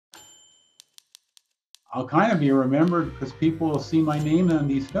I'll kind of be remembered because people will see my name on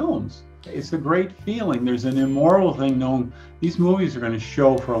these films. It's a great feeling. There's an immortal thing knowing these movies are going to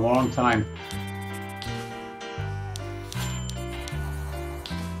show for a long time.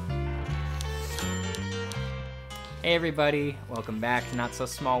 Hey everybody, welcome back to Not So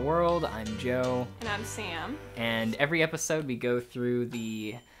Small World. I'm Joe. And I'm Sam. And every episode we go through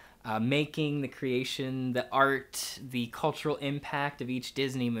the making, the creation, the art, the cultural impact of each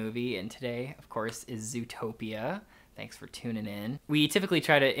Disney movie. And today, of course, is Zootopia. Thanks for tuning in. We typically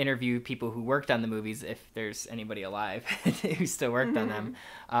try to interview people who worked on the movies, if there's anybody alive who still worked on them.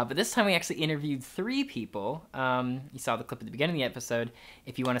 But this time we actually interviewed 3 people. You saw the clip at the beginning of the episode.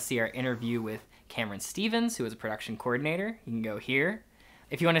 If you want to see our interview with Cameron Stevens, who was a production coordinator, you can go here.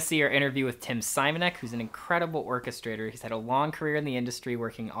 If you want to see our interview with Tim Simonec, who's an incredible orchestrator, he's had a long career in the industry,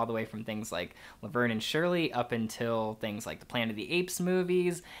 working all the way from things like Laverne and Shirley up until things like the Planet of the Apes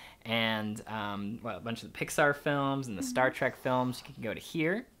movies and a bunch of the Pixar films and the Star Trek films. You can go to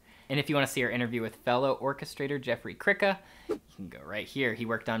here. And if you want to see our interview with fellow orchestrator Jeffrey Kryka, you can go right here. He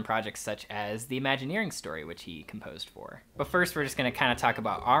worked on projects such as The Imagineering Story, which he composed for. But first, we're just going to kind of talk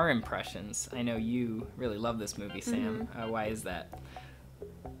about our impressions. I know you really love this movie, Sam. Why is that?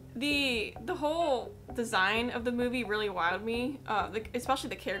 The whole design of the movie really wowed me, especially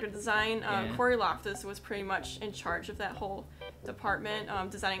the character design. Corey Loftus was pretty much in charge of that whole department,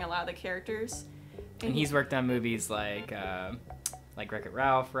 designing a lot of the characters. And he's worked on movies like Wreck-It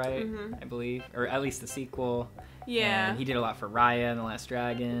Ralph, right? I believe, or at least the sequel. Yeah. And he did a lot for Raya and the Last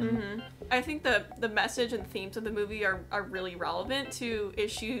Dragon. I think the message and themes of the movie are really relevant to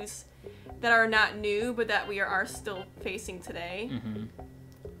issues that are not new, but that we are still facing today.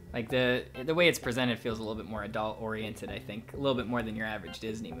 Like the way it's presented feels a little bit more adult-oriented, I think. A little bit more than your average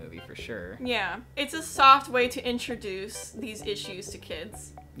Disney movie, for sure. Yeah. It's a soft way to introduce these issues to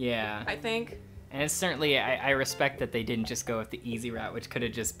kids. Yeah. I think. And it's certainly, I respect that they didn't just go with the easy route, which could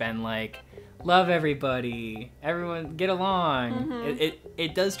have just been like, love everybody, everyone get along.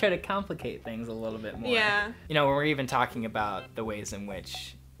 It does try to complicate things a little bit more. Yeah. You know, when we're even talking about the ways in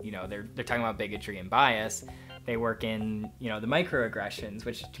which, you know, they're talking about bigotry and bias, they work in, you know, the microaggressions,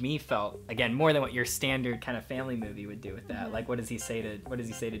 which to me felt, again, more than what your standard kind of family movie would do with that. Like, what does he say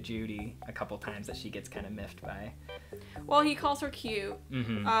to Judy a couple times that she gets kind of miffed by? Well, he calls her cute.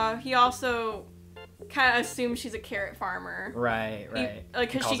 He also kind of assumes she's a carrot farmer. Right.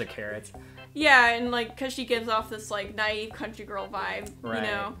 He calls her carrots. Yeah, and because she gives off this naive country girl vibe, right. You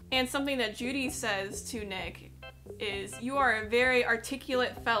know. And something that Judy says to Nick is, "You are a very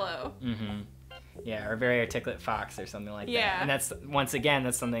articulate fellow." Yeah, or a very articulate fox or something like that. And that's, once again,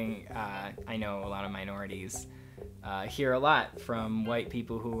 that's something I know a lot of minorities hear a lot from white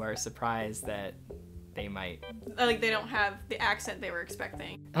people who are surprised that they might... they don't have the accent they were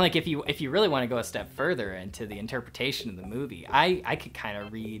expecting. Like, if you really want to go a step further into the interpretation of the movie, I could kind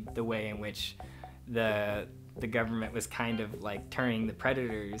of read the way in which the government was kind of turning the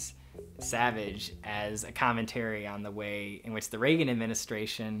predators savage as a commentary on the way in which the Reagan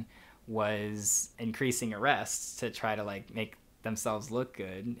administration was increasing arrests to try to make themselves look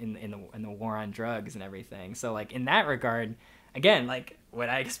good in the war on drugs and everything. So in that regard, again, would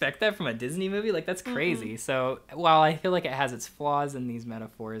I expect that from a Disney movie? That's crazy. So while I feel like it has its flaws in these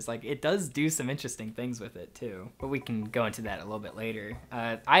metaphors, it does do some interesting things with it too. But we can go into that a little bit later.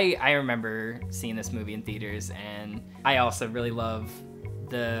 I remember seeing this movie in theaters, and I also really love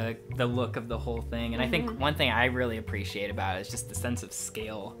the look of the whole thing. And I think one thing I really appreciate about it is just the sense of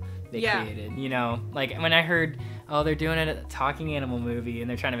scale they created. You know, when I heard, oh, they're doing a talking animal movie and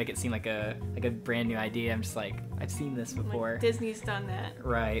they're trying to make it seem like a brand new idea, I'm just I've seen this before. Disney's done that.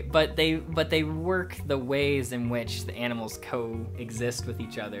 Right. But they work the ways in which the animals coexist with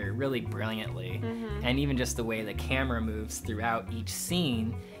each other really brilliantly. And even just the way the camera moves throughout each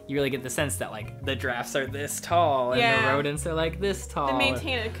scene, you really get the sense that the giraffes are this tall and the rodents are this tall. They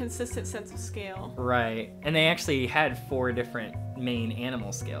maintain a consistent sense of scale. Right. And they actually had 4 different main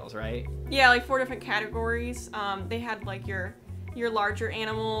animal scales, right? Yeah, 4 different categories. They had your larger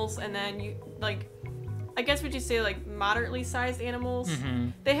animals, and then you I guess would you say moderately sized animals.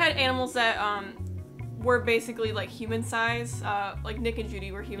 They had animals that were basically human size. Nick and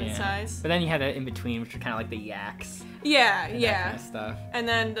Judy were human size. But then you had that in between, which are kind of the yaks. Yeah. That kind of stuff. And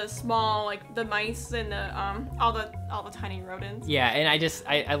then the small, the mice and the all the tiny rodents. Yeah, and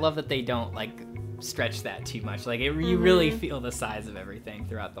I love that they don't stretch that too much. You really feel the size of everything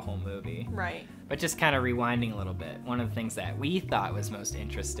throughout the whole movie. Right. But just kind of rewinding a little bit, one of the things that we thought was most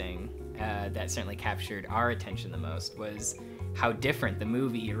interesting, that certainly captured our attention the most, was how different the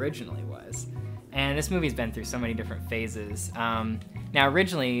movie originally was. And this movie's been through so many different phases. Now,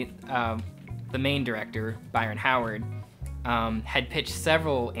 originally, the main director, Byron Howard, had pitched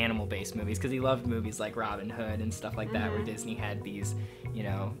several animal-based movies because he loved movies like Robin Hood and stuff like that, where Disney had these, you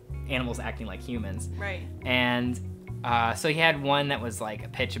know, animals acting like humans. Right. And so he had one that was like a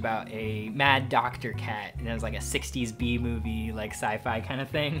pitch about a mad doctor cat, and it was like a 60s B movie, like sci-fi kind of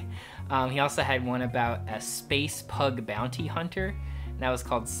thing. He also had one about a space pug bounty hunter, and that was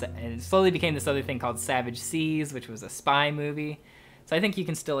called, and it slowly became this other thing called Savage Seas, which was a spy movie. So I think you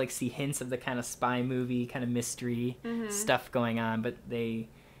can still like see hints of the kind of spy movie, kind of mystery stuff going on, but they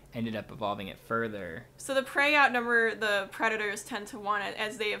ended up evolving it further. So the prey outnumber the predators 10-1,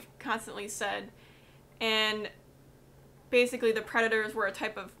 as they have constantly said, and basically the predators were a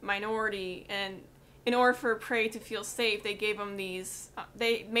type of minority, and in order for prey to feel safe, they gave them these,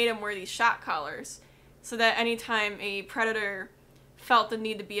 they made them wear these shock collars, so that anytime a predator felt the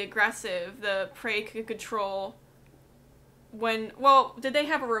need to be aggressive, the prey could control when, well, did they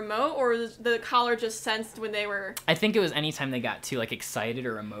have a remote, or was the collar just sensed when they were... I think it was anytime they got too, like, excited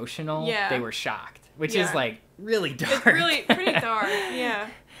or emotional, they were shocked, which is, like, really dark. It's really pretty dark, yeah.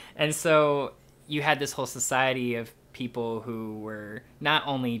 And so you had this whole society of people who were not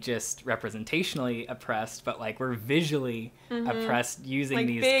only just representationally oppressed, but, like, were visually oppressed using like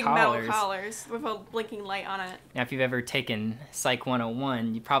these big collars. metal collars with a blinking light on it. Now, if you've ever taken Psych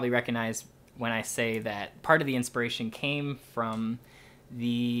 101, you probably recognize when I say that part of the inspiration came from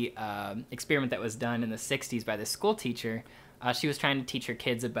the experiment that was done in the 60s by this school teacher. She was trying to teach her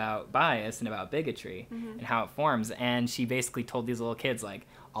kids about bias and about bigotry and how it forms. And she basically told these little kids, like,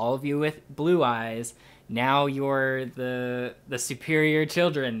 all of you with blue eyes, now you're the superior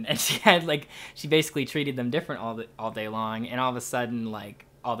children. And she basically treated them different all day long. And all of a sudden, like,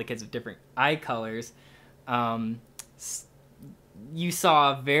 all the kids with different eye colors, you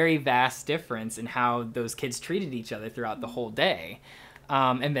saw a very vast difference in how those kids treated each other throughout the whole day.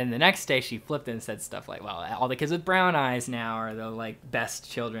 And then the next day she flipped it and said stuff like, well, all the kids with brown eyes now are the, like, best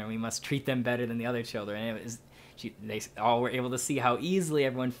children. We must treat them better than the other children. And it was, they all were able to see how easily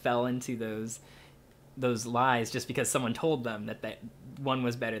everyone fell into those lies just because someone told them that one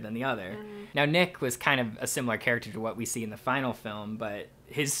was better than the other. Now, Nick was kind of a similar character to what we see in the final film, but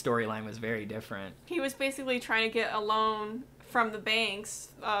his storyline was very different. He was basically trying to get a loan from the banks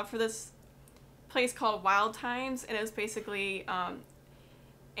for this place called Wild Times, and it was basically an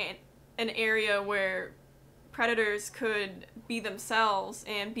area where predators could be themselves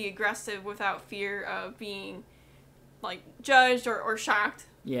and be aggressive without fear of being, like, judged or shocked.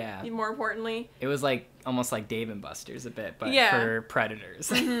 Yeah. More importantly. It was like almost like Dave and Buster's a bit, but for predators.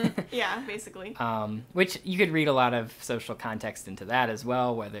 Yeah, basically. Which you could read a lot of social context into that as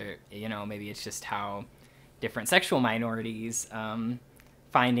well, whether, you know, maybe it's just how different sexual minorities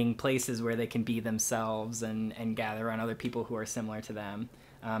finding places where they can be themselves and gather around other people who are similar to them.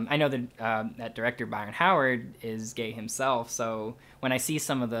 I know that that director Byron Howard is gay himself, so when I see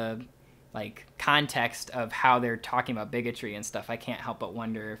some of the, like, context of how they're talking about bigotry and stuff, I can't help but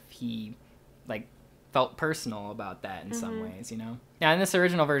wonder if he, like, felt personal about that in some ways, you know? Now, in this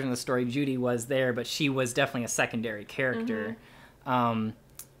original version of the story, Judy was there, but she was definitely a secondary character.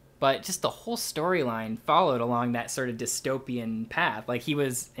 But just the whole storyline followed along that sort of dystopian path. Like, he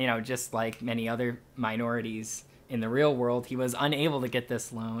was, you know, just like many other minorities in the real world, he was unable to get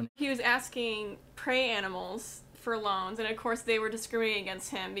this loan. He was asking prey animals for loans, and of course they were discriminating against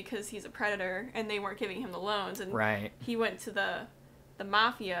him because he's a predator, and they weren't giving him the loans. And he went to the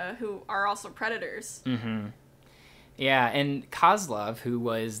mafia, who are also predators. Yeah, and KOSLOV, who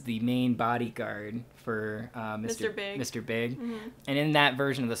was the main bodyguard for Mr. Big. And in that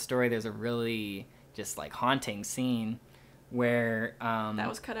version of the story, there's a really just, like, haunting scene where that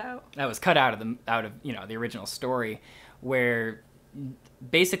was cut out. That was cut out of you know, the original story, where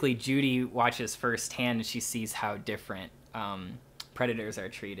basically Judy watches firsthand and she sees how different predators are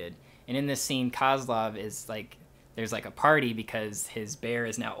treated. And in this scene, KOSLOV is, like, there's, like, a party because his bear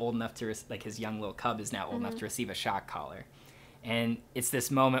is now old enough to, like, his young little cub is now old enough to receive a shock collar. And it's this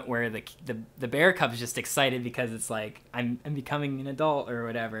moment where the bear cub is just excited because it's like, I'm becoming an adult or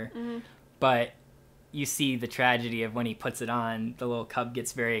whatever. But you see the tragedy of when he puts it on, the little cub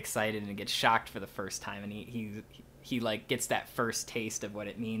gets very excited and gets shocked for the first time, and he like gets that first taste of what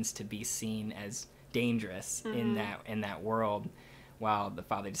it means to be seen as dangerous in that world, while the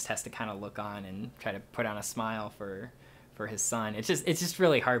father just has to kind of look on and try to put on a smile for his son. It's just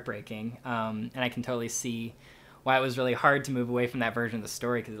really heartbreaking, and I can totally see why it was really hard to move away from that version of the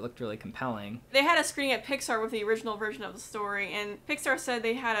story, because it looked really compelling. They had a screening at Pixar with the original version of the story, and Pixar said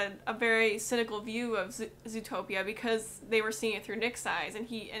they had a very cynical view of Zootopia because they were seeing it through Nick's eyes and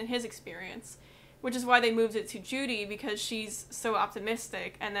his experience. which is why they moved it to Judy, because she's so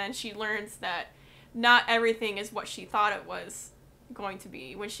optimistic, and then she learns that not everything is what she thought it was going to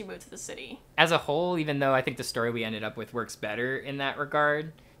be when she moved to the city. As a whole, even though I think the story we ended up with works better in that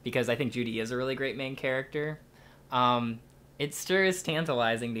regard, because I think Judy is a really great main character, it sure is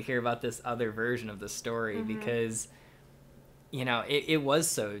tantalizing to hear about this other version of the story, because, you know, it was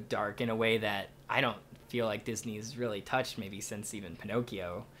so dark in a way that I don't feel like Disney's really touched maybe since even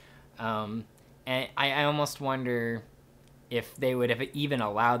Pinocchio. And I almost wonder if they would have even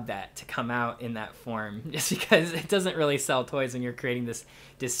allowed that to come out in that form, just because it doesn't really sell toys when you're creating this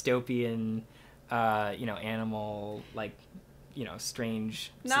dystopian, you know, animal, like, you know,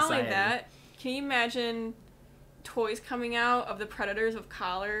 strange Not society. only that, can you imagine toys coming out of the Predators with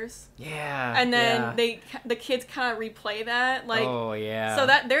collars? Yeah. And then the kids kind of replay that, like, oh yeah. So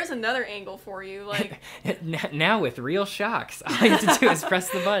that there's another angle for you, like now with real shocks, all you have to do is press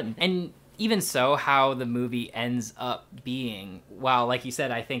the button. And even so, how the movie ends up being, while, like you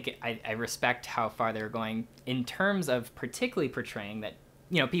said, I think I respect how far they're going in terms of particularly portraying that,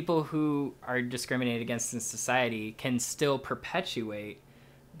 you know, people who are discriminated against in society can still perpetuate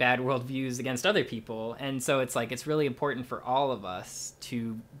bad worldviews against other people. And so it's like, it's really important for all of us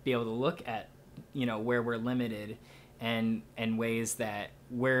to be able to look at, you know, where we're limited and ways that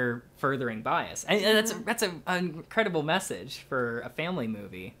we're furthering bias. And that's an incredible message for a family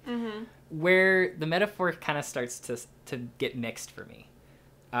movie, where the metaphor kind of starts to get mixed for me.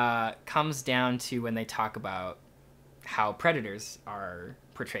 Comes down to when they talk about how predators are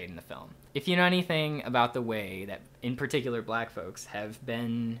portrayed in the film. If you know anything about the way that, in particular, black folks have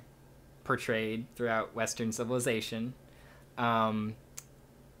been portrayed throughout Western civilization,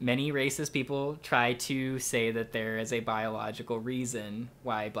 many racist people try to say that there is a biological reason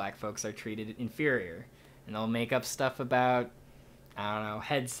why black folks are treated inferior. And they'll make up stuff about, I don't know,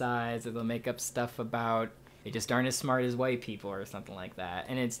 head size, or they'll make up stuff about they just aren't as smart as white people or something like that.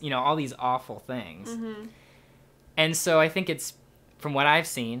 And it's, you know, all these awful things. And so I think it's, from what I've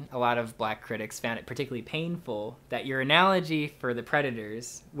seen, a lot of black critics found it particularly painful that your analogy for the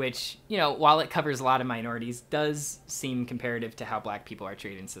predators, which, you know, while it covers a lot of minorities, does seem comparative to how black people are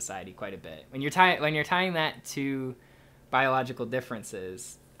treated in society quite a bit. When you're tying that to biological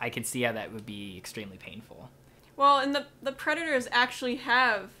differences, I can see how that would be extremely painful. Well, and the predators actually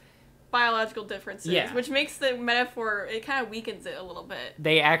have biological differences, which makes the metaphor, it kind of weakens it a little bit.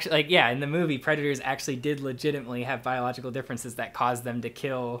 They actually, like, yeah, in the movie, predators actually did legitimately have biological differences that caused them to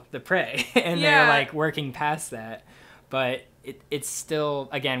kill the prey, and they're, like, working past that. But it's still,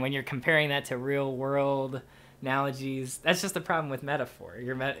 again, when you're comparing that to real world analogies, that's just the problem with metaphor.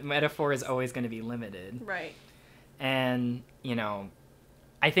 Your metaphor is always going to be limited. Right. And, you know,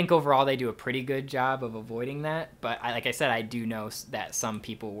 I think overall they do a pretty good job of avoiding that, but like I said, I do know that some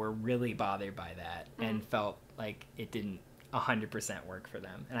people were really bothered by that and felt like it didn't 100% work for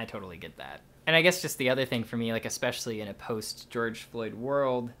them, and I totally get that. And I guess just the other thing for me, like especially in a post-George Floyd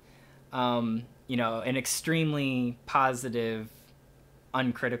world, you know, an extremely positive,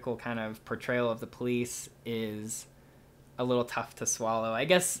 uncritical kind of portrayal of the police is a little tough to swallow. I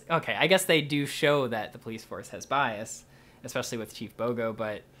guess they do show that the police force has bias, especially with Chief Bogo,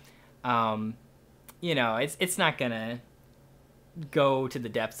 but, you know, it's not going to go to the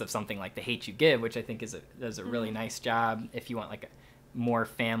depths of something like The Hate U Give, which I think does a really nice job if you want, like, a more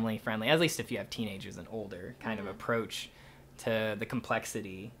family-friendly, at least if you have teenagers and older, kind of approach to the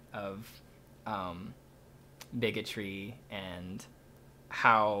complexity of bigotry and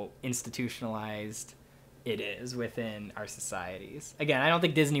how institutionalized it is within our societies. Again, I don't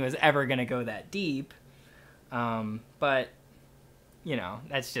think Disney was ever going to go that deep, but, you know,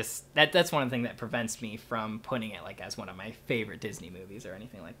 that's one thing that prevents me from putting it like as one of my favorite Disney movies or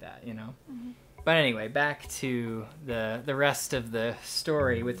anything like that, you know? But anyway, back to the rest of the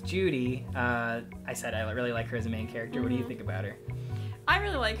story with Judy. I said I really like her as a main character. What do you think about her? I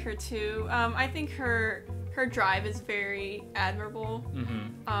really like her too. I think her drive is very admirable.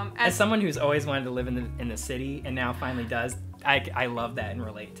 As someone who's always wanted to live in the city and now finally does, I love that and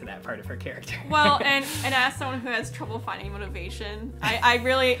relate to that part of her character. Well, and as someone who has trouble finding motivation, I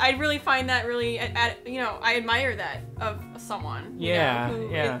really find that really, you know, I admire that of someone, you know,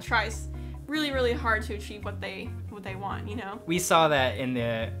 who tries really, really hard to achieve what they want, you know. We saw that in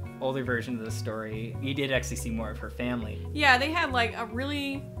the older version of the story. You did actually see more of her family. Yeah, they had like a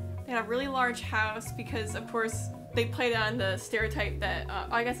really large house because, of course, they played on the stereotype that,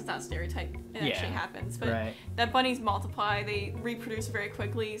 I guess it's not a stereotype, it actually happens, but that bunnies multiply, they reproduce very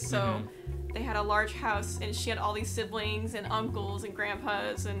quickly, so they had a large house, and she had all these siblings and uncles and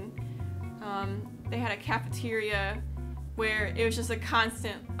grandpas, and they had a cafeteria where it was just a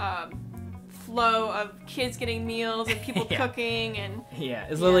constant flow of kids getting meals and people cooking and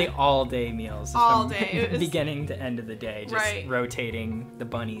it's literally all day meals all from day. It was, beginning to end of the day, just rotating the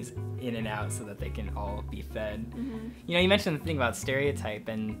bunnies in and out so that they can all be fed. You know, you mentioned the thing about stereotype,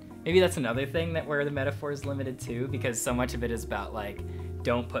 and maybe that's another thing that where the metaphor is limited too, because so much of it is about like,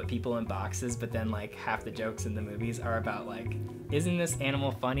 don't put people in boxes, but then like half the jokes in the movies are about like, isn't this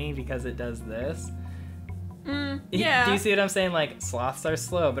animal funny because it does this? Do you see what I'm saying? Like, sloths are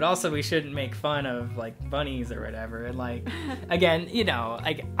slow, but also we shouldn't make fun of like bunnies or whatever. And like, again, you know,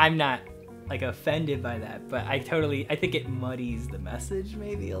 like I'm not like offended by that, but I think it muddies the message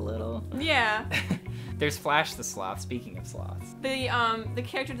maybe a little. Yeah. There's Flash the Sloth. Speaking of sloths, the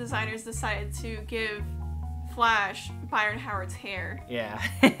character designers decided to give Flash Byron Howard's hair. Yeah,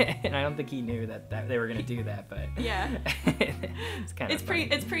 and I don't think he knew that they were gonna do that, but yeah, it's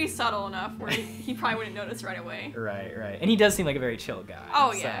pretty subtle enough where he probably wouldn't notice right away. Right, and he does seem like a very chill guy.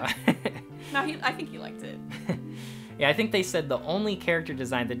 Oh yeah. No, I think he liked it. Yeah, I think they said the only character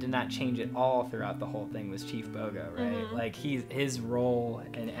design that did not change at all throughout the whole thing was Chief Bogo, right? Like his role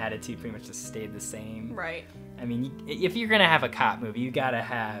and attitude pretty much just stayed the same. Right. I mean, if you're gonna have a cop movie, you gotta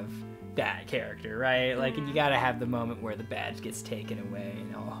have that character, right? Like, and you gotta have the moment where the badge gets taken away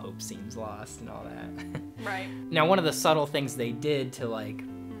and all hope seems lost and all that. Right. Now, one of the subtle things they did to like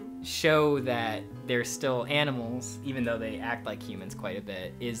show that they're still animals, even though they act like humans quite a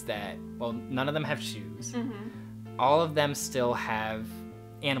bit, is that, well, none of them have shoes. All of them still have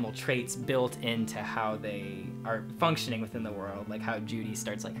animal traits built into how they are functioning within the world, like how Judy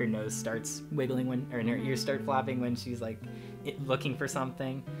starts, like her nose starts wiggling when, or her ears start flopping when she's like looking for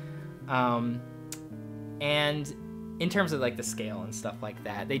something. And in terms of like the scale and stuff like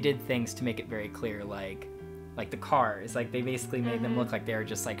that, they did things to make it very clear, like the cars, like they basically made them look like they were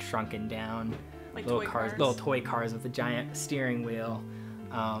just like shrunken down, like little toy cars with a giant steering wheel.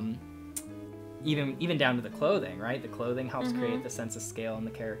 Even down to the clothing, right? The clothing helps create the sense of scale in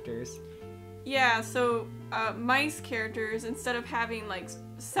the characters. Yeah, so mice characters, instead of having like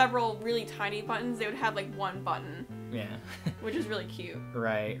several really tiny buttons, they would have like one button. Yeah. Which is really cute.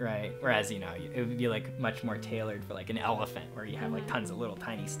 Right. Whereas, you know, it would be like much more tailored for like an elephant where you have like tons of little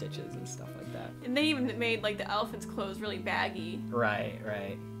tiny stitches and stuff like that. And they even made like the elephant's clothes really baggy. Right.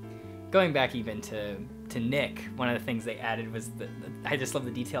 Going back even to Nick, one of the things they added was I just love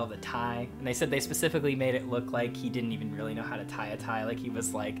the detail of the tie. And they said they specifically made it look like he didn't even really know how to tie a tie. Like he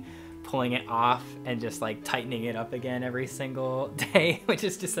was like pulling it off and just like tightening it up again every single day, which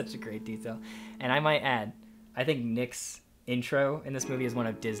is just such a great detail. And I might add, I think Nick's intro in this movie is one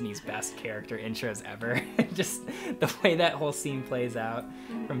of Disney's best character intros ever. Just the way that whole scene plays out,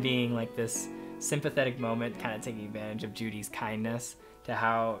 from being like this sympathetic moment, kind of taking advantage of Judy's kindness, to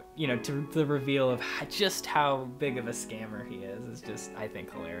how, you know, to the reveal of just how big of a scammer he is just, I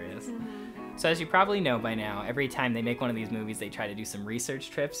think, hilarious. So as you probably know by now, every time they make one of these movies, they try to do some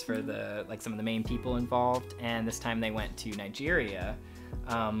research trips for some of the main people involved. And this time they went to Nigeria,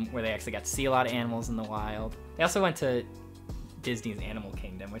 where they actually got to see a lot of animals in the wild. They also went to Disney's Animal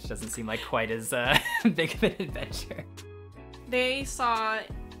Kingdom, which doesn't seem like quite as big of an adventure. They saw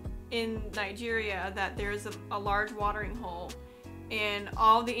in Nigeria that there's a large watering hole, and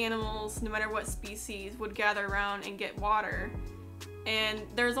all the animals, no matter what species, would gather around and get water. And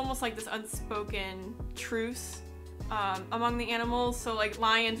there's almost like this unspoken truce among the animals. So like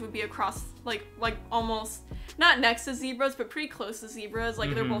lions would be across, like almost not next to zebras, but pretty close to zebras.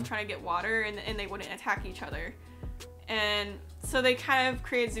 Like they're both trying to get water, and they wouldn't attack each other. And so they kind of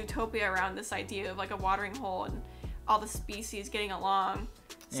created Zootopia around this idea of like a watering hole and all the species getting along.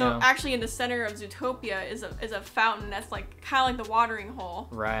 So actually in the center of Zootopia is a fountain that's like kind of like the watering hole.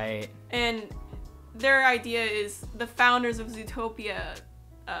 Right. And their idea is the founders of Zootopia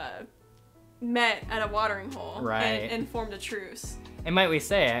met at a watering hole, right, and formed a truce. And might we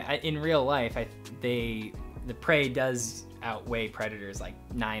say, in real life, the prey does outweigh predators like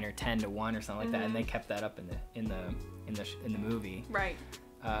 9 or 10 to 1 or something like that, and they kept that up in the movie. Right.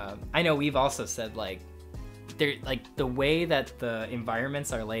 I know we've also said like the way that the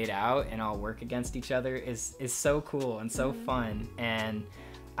environments are laid out and all work against each other is so cool and so fun, and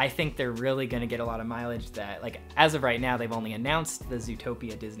I think they're really going to get a lot of mileage. That, like, as of right now, they've only announced the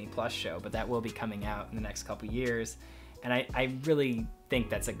Zootopia Disney Plus show, but that will be coming out in the next couple years. And I really think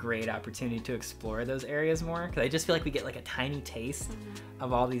that's a great opportunity to explore those areas more, because I just feel like we get like a tiny taste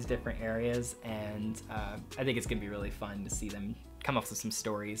of all these different areas, and I think it's going to be really fun to see them come up with some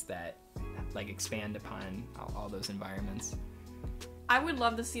stories that like expand upon all those environments. I would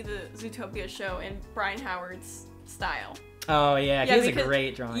love to see the Zootopia show in Brian Howard's style. Oh yeah, he has a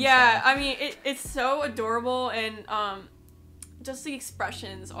great drawing style. I mean it's so adorable, and just the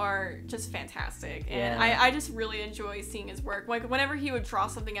expressions are just fantastic, and Yeah. I just really enjoy seeing his work. Like whenever he would draw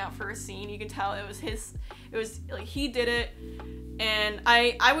something out for a scene, you could tell it was like he did it, and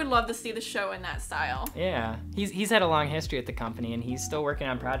I would love to see the show in that style. Yeah, he's had a long history at the company, and he's still working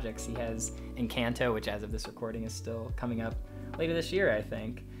on projects. He has Encanto, which as of this recording is still coming up later this year, I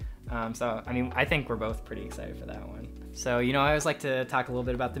think. So, I mean, I think we're both pretty excited for that one. So, you know, I always like to talk a little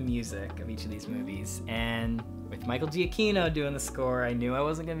bit about the music of each of these movies, and with Michael Giacchino doing the score, I knew I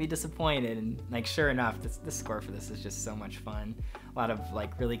wasn't going to be disappointed, and like, sure enough, the score for this is just so much fun. A lot of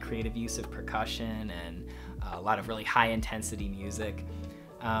like really creative use of percussion and a lot of really high intensity music.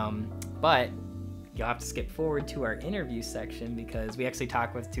 But you'll have to skip forward to our interview section because we actually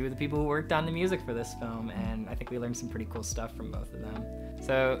talked with two of the people who worked on the music for this film, and I think we learned some pretty cool stuff from both of them.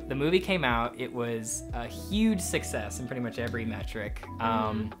 So the movie came out, it was a huge success in pretty much every metric.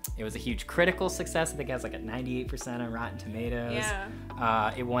 It was a huge critical success. I think it has like a 98% on Rotten Tomatoes.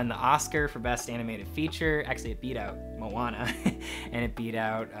 Yeah. It won the Oscar for Best Animated Feature. Actually, it beat out Moana, and it beat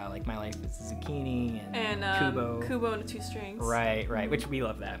out like My Life as a Zucchini and Kubo and the Two Strings. Right, which we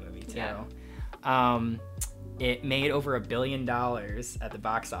love that movie too. Yeah. It made over $1 billion at the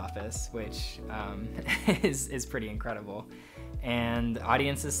box office, which is pretty incredible. And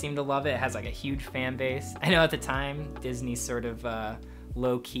audiences seem to love it. It has like a huge fan base. I know at the time, Disney sort of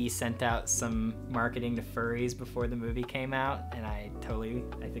low-key sent out some marketing to furries before the movie came out, and I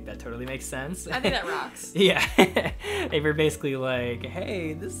think that totally makes sense. I think that rocks. Yeah. They were basically like,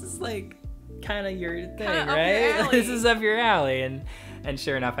 hey, this is like kind of your thing, Kinda right? up your alley. This is up your alley. And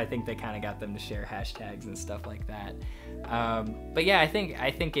sure enough, I think they kind of got them to share hashtags and stuff like that. But yeah, I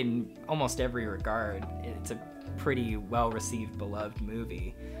think in almost every regard, it's a pretty well-received, beloved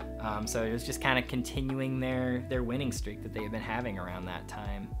movie. So it was just kind of continuing their winning streak that they had been having around that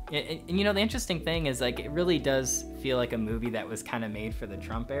time. And you know, the interesting thing is like it really does feel like a movie that was kind of made for the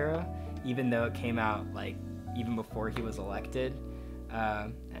Trump era, even though it came out like even before he was elected.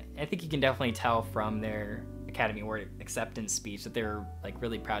 I think you can definitely tell from their Academy Award acceptance speech that they're like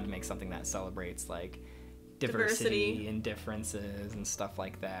really proud to make something that celebrates like diversity and differences and stuff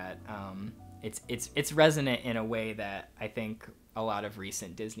like that. It's resonant in a way that I think a lot of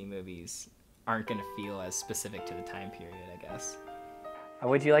recent Disney movies aren't going to feel as specific to the time period, I guess.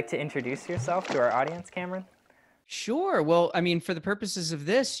 Would you like to introduce yourself to our audience, Cameron? Sure. Well, I mean, for the purposes of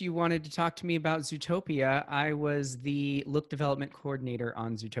this, you wanted to talk to me about Zootopia. I was the look development coordinator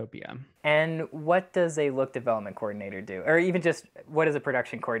on Zootopia. And what does a look development coordinator do? Or even just what does a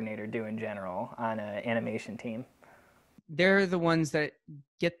production coordinator do in general on an animation team? They're the ones that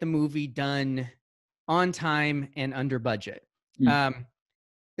get the movie done on time and under budget.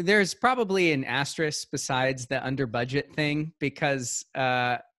 There's probably an asterisk besides the under budget thing because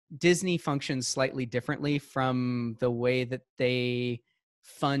Disney functions slightly differently from the way that they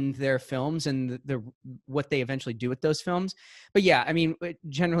fund their films and what they eventually do with those films. But yeah, I mean,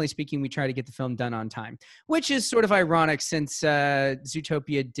 generally speaking, we try to get the film done on time, which is sort of ironic since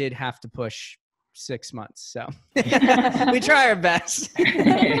Zootopia did have to push 6 months. So we try our best.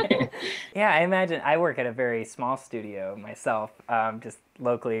 Yeah, I imagine I work at a very small studio myself, just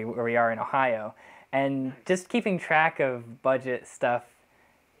locally where we are in Ohio. And just keeping track of budget stuff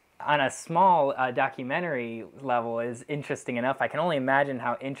on a small documentary level is interesting enough. I can only imagine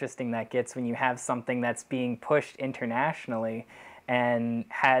how interesting that gets when you have something that's being pushed internationally and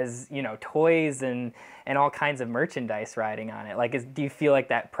has, you know, toys and all kinds of merchandise riding on it. Like, do you feel like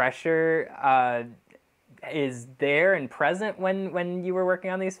that pressure is there and present when you were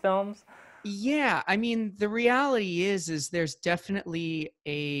working on these films? Yeah, I mean, the reality is there's definitely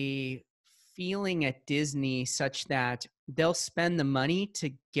a feeling at Disney such that they'll spend the money to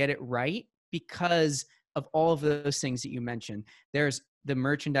get it right because of all of those things that you mentioned. There's the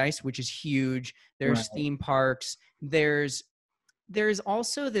merchandise, which is huge. There's theme parks. There's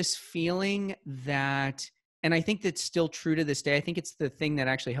also this feeling that, and I think that's still true to this day, I think it's the thing that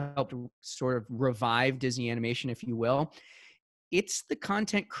actually helped sort of revive Disney animation, if you will. It's the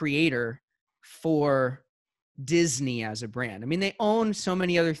content creator for Disney as a brand. I mean, they own so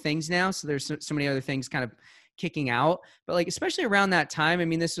many other things now, so there's so many other things kind of kicking out. But like, especially around that time, I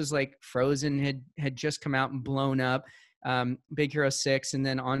mean, this was like Frozen had just come out and blown up, Big Hero 6, and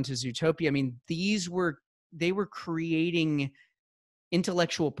then on to Zootopia. I mean, they were creating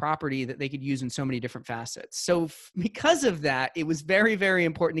intellectual property that they could use in so many different facets. So because of that, it was very, very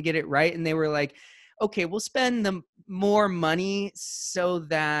important to get it right. And they were like, okay, we'll spend the more money so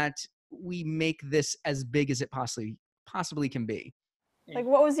that we make this as big as it possibly can be. Like,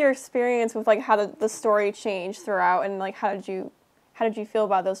 what was your experience with like how the story changed throughout, and like how did you feel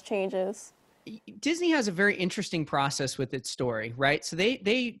about those changes? Disney has a very interesting process with its story, right? So they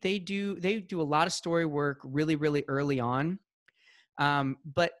do a lot of story work really, really early on.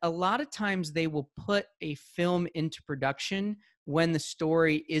 But a lot of times they will put a film into production when the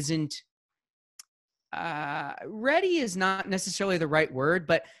story isn't ready is not necessarily the right word,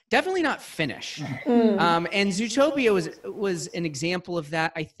 but definitely not finished. And Zootopia was an example of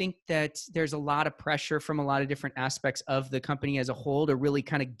that. I think that there's a lot of pressure from a lot of different aspects of the company as a whole to really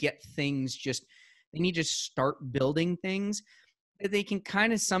kind of get things they need to start building things. They can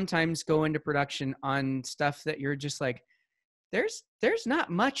kind of sometimes go into production on stuff that you're just like, there's not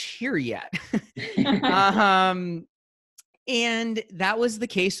much here yet. And that was the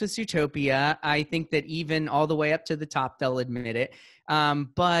case with Zootopia. I think that even all the way up to the top, they'll admit it.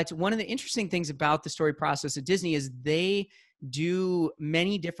 But one of the interesting things about the story process at Disney is they do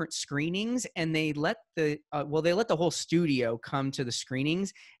many different screenings, and they let the whole studio come to the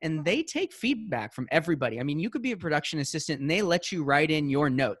screenings, and they take feedback from everybody. I mean, you could be a production assistant, and they let you write in your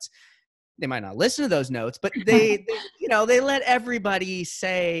notes. They might not listen to those notes, but they let everybody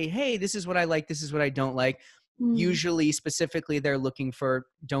say, hey, this is what I like, this is what I don't like. Usually, specifically, they're looking for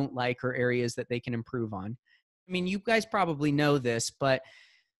don't like or areas that they can improve on. I mean, you guys probably know this, but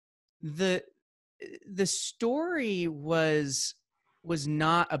the story was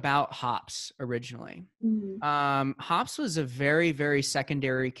not about Hops originally. Hops was a very, very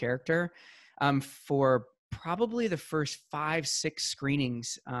secondary character for probably the first 5-6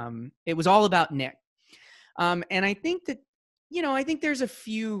 screenings. It was all about Nick. And I think that, I think there's a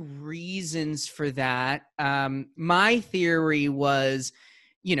few reasons for that. My theory was,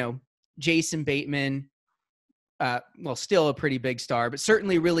 Jason Bateman, still a pretty big star, but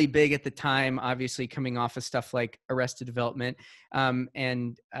certainly really big at the time, obviously coming off of stuff like Arrested Development,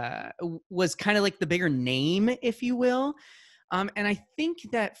 and was kind of like the bigger name, if you will. And I think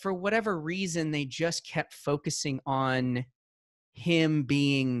that for whatever reason, they just kept focusing on him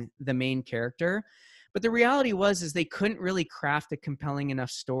being the main character. But the reality is they couldn't really craft a compelling enough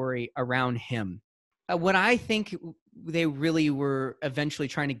story around him. What I think they really were eventually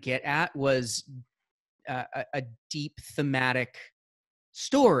trying to get at was a deep thematic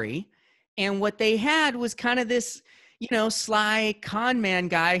story. And what they had was kind of this, sly con man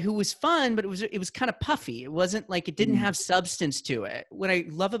guy who was fun, but it was kind of puffy. It wasn't like, it didn't have substance to it. What I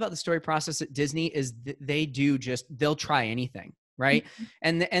love about the story process at Disney is they'll try anything. Right.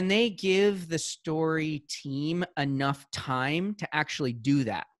 And they give the story team enough time to actually do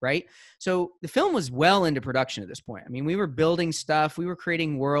that. Right. So the film was well into production at this point. I mean, we were building stuff, we were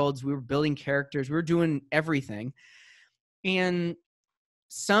creating worlds, we were building characters, we were doing everything. And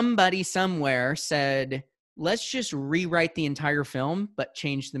somebody somewhere said, let's just rewrite the entire film, but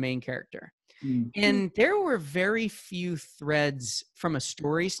change the main character. And there were very few threads from a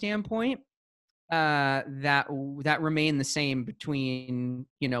story standpoint that remain the same between,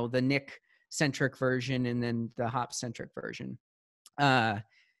 the Nick centric version and then the Hop centric version. And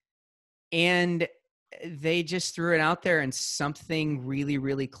they just threw it out there and something really,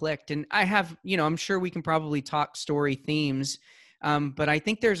 really clicked. And I have, I'm sure we can probably talk story themes, but I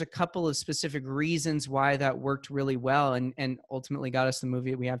think there's a couple of specific reasons why that worked really well and ultimately got us the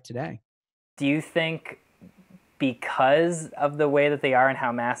movie that we have today. Do you think because of the way that they are and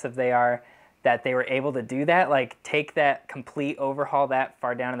how massive they are, that they were able to do that, like take that complete overhaul that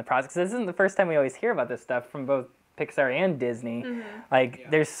far down in the process? 'Cause this isn't the first time we always hear about this stuff from both Pixar and Disney.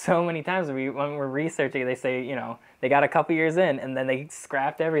 There's so many times when we're researching, they say, they got a couple years in and then they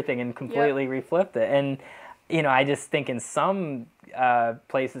scrapped everything and completely reflipped it. And, I just think in some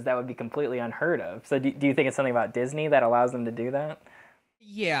places that would be completely unheard of. So do you think it's something about Disney that allows them to do that?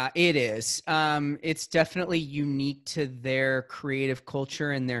 Yeah, it is. It's definitely unique to their creative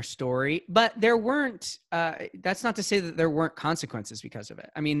culture and their story, but there weren't, that's not to say that there weren't consequences because of it.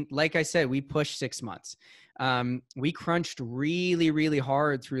 I mean, like I said, we pushed 6 months. We crunched really, really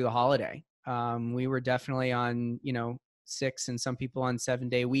hard through the holiday. We were definitely on, 6 and some people on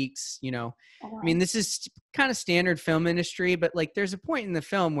 7-day weeks, I mean, this is kind of standard film industry, but like there's a point in the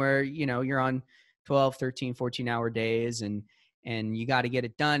film where, you're on 12, 13, 14-hour days and you got to get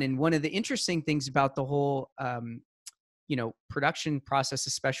it done. And one of the interesting things about the whole, production process,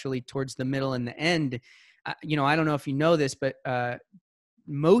 especially towards the middle and the end, I don't know if you know this, but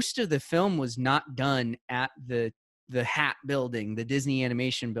most of the film was not done at the Hat building, the Disney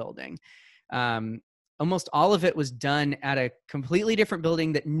Animation building. Almost all of it was done at a completely different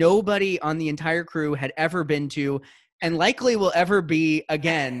building that nobody on the entire crew had ever been to and likely will ever be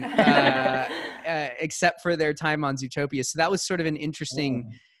again. Except for their time on Zootopia. So that was sort of an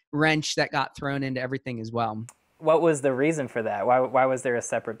interesting wrench that got thrown into everything as well. What was the reason for that? Why was there a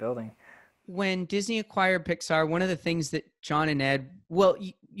separate building? when Disney acquired Pixar, one of the things that John and Ed, well,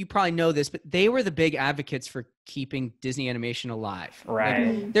 you probably know this, but they were the big advocates for keeping Disney animation alive.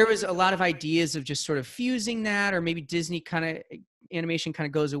 Right. Like, there was a lot of ideas of just sort of fusing that, or maybe Disney animation kind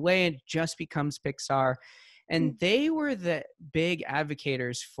of goes away and just becomes Pixar. And they were the big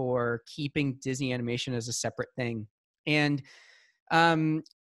advocates for keeping Disney animation as a separate thing. And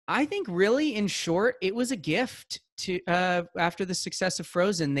I think really, in short, it was a gift to after the success of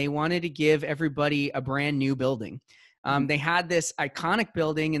Frozen. They wanted to give everybody a brand new building. They had this iconic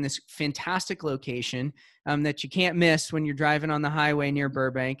building in this fantastic location that you can't miss when you're driving on the highway near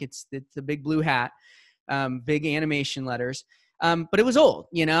Burbank. It's the big blue hat, big animation letters. But it was old,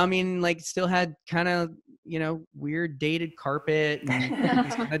 you know, I mean, like, still had kind of, you know, weird dated carpet and it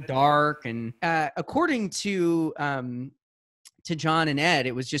was kind of dark. And according to John and Ed,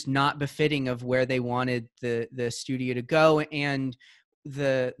 it was just not befitting of where they wanted the studio to go. And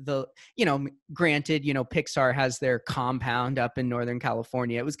the you know, granted, you know, Pixar has their compound up in Northern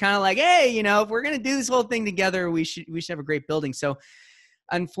California. It was kind of like, hey, you know, if we're going to do this whole thing together, we should have a great building. So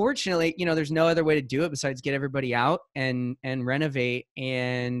unfortunately, you know, there's no other way to do it besides get everybody out and renovate.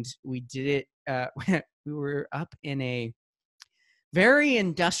 And we did it. We were up in a very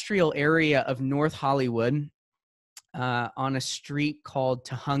industrial area of North Hollywood, on a street called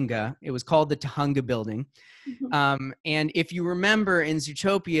Tahunga. It was called the Tahunga Building. And if you remember in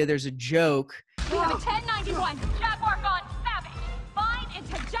Zootopia, there's a joke. We have a 1091 job work on Savage. Fine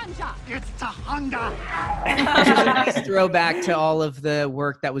into Junja. It's Tahunga. Which is a nice throwback to all of the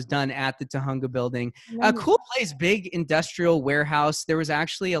work that was done at the Tahunga Building. A cool place, big industrial warehouse. There was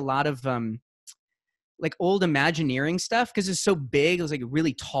actually a lot of like old Imagineering stuff because it's so big. It was like a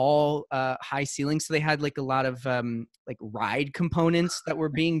really tall, high ceiling. So they had like a lot of like ride components that were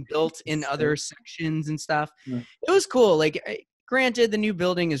being built in other sections and stuff. Yeah. It was cool. Like, granted, the new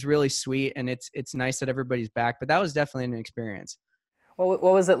building is really sweet and it's nice that everybody's back, but that was definitely an experience. What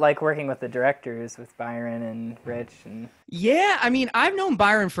was it like working with the directors, with Byron and Rich? Yeah, I mean, I've known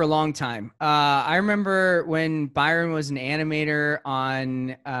Byron for a long time. I remember when Byron was an animator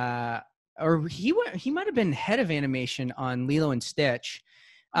on, or he might have been head of animation on Lilo and Stitch.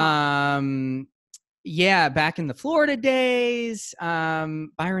 Yeah, back in the Florida days.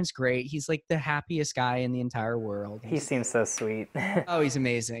 Byron's great. He's like the happiest guy in the entire world. He seems so sweet. Oh, he's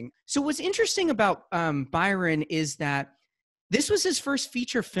amazing. So what's interesting about Byron is that this was his first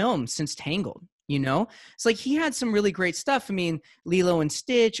feature film since Tangled. You know, it's like he had some really great stuff. I mean, Lilo and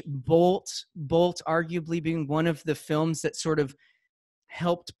Stitch, Bolt arguably being one of the films that sort of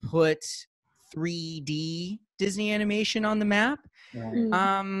helped put 3D Disney animation on the map.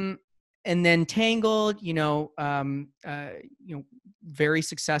 Right. And then Tangled, you know, very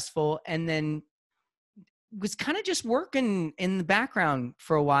successful, and then was kind of just working in the background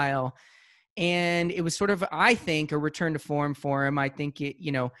for a while. And it was sort of, I think, a return to form for him. I think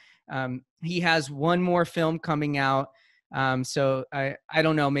he has one more film coming out. So I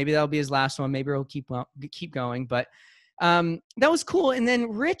don't know, maybe that'll be his last one. Maybe he'll keep going, but that was cool. And then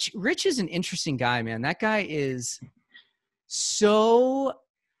Rich is an interesting guy, man. That guy is so,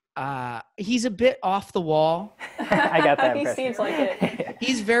 he's a bit off the wall. I got that He seems like it.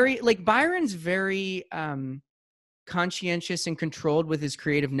 He's very, like, Byron's very conscientious and controlled with his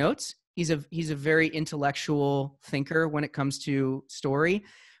creative notes. He's a very intellectual thinker when it comes to story.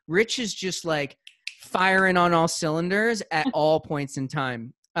 Rich is just like firing on all cylinders at all points in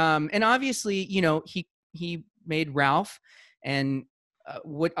time. And obviously, you know, he made Ralph, and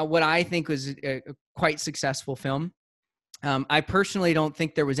what I think was a quite successful film. I personally don't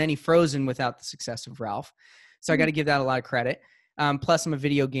think there was any Frozen without the success of Ralph, so I got to give that a lot of credit. Plus, I'm a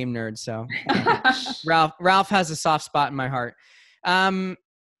video game nerd, so Ralph has a soft spot in my heart.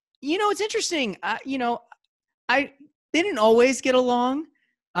 You know, it's interesting. You know, they didn't always get along,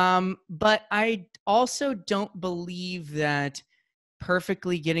 but I also don't believe that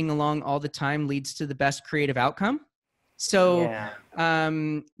perfectly getting along all the time leads to the best creative outcome. So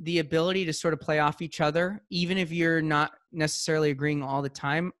the ability to sort of play off each other, even if you're not necessarily agreeing all the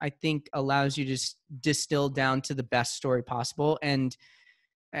time, I think allows you to distill down to the best story possible. And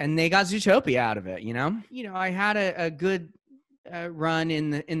they got Zootopia out of it, you know? You know, I had a good run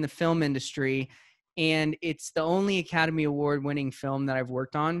in the film industry, and it's the only Academy Award winning film that I've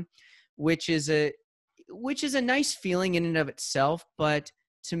worked on, which is a nice feeling in and of itself. But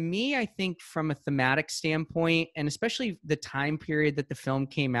to me, I think from a thematic standpoint, and especially the time period that the film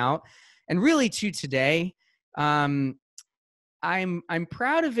came out, and really to today, I'm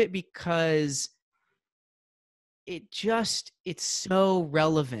proud of it because it's so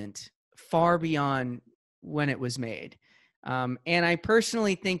relevant far beyond when it was made. And I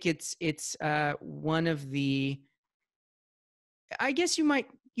personally think it's one of the, I guess you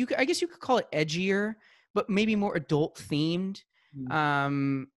could call it edgier, but maybe more adult themed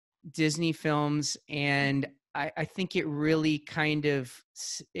Disney films. And I think it really kind of,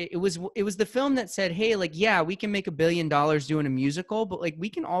 it was the film that said, hey, like, yeah, we can make $1 billion doing a musical, but like we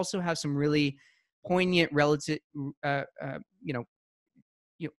can also have some really poignant relative,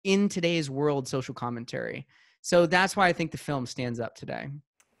 in today's world, social commentary. So that's why I think the film stands up today.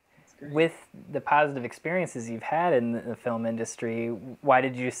 With the positive experiences you've had in the film industry, why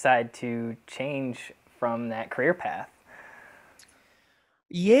did you decide to change from that career path?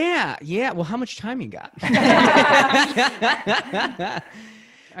 Yeah. Well, how much time you got? I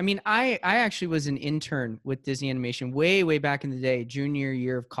mean, I actually was an intern with Disney Animation way back in the day, junior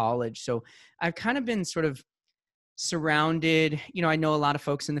year of college. So I've kind of been sort of surrounded, I know a lot of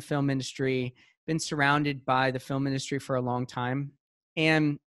folks in the film industry, been surrounded by the film industry for a long time.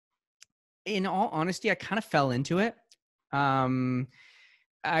 And in all honesty, I kind of fell into it. I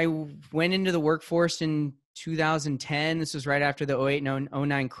went into the workforce in 2010. This was right after the 08 and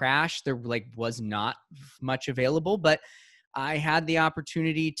 09 crash. There was not much available, but I had the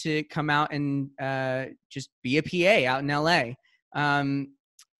opportunity to come out and just be a PA out in LA,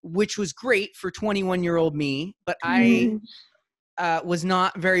 which was great for 21-year-old me. But I was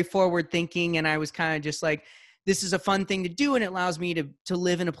not very forward thinking, and I was kind of just like, this is a fun thing to do, and it allows me to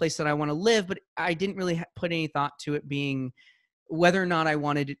live in a place that I want to live. But I didn't really put any thought to it being whether or not I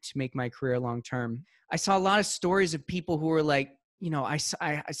wanted it to make my career long term. I saw a lot of stories of people who were like, I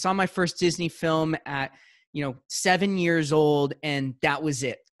saw my first Disney film at 7 years old, and that was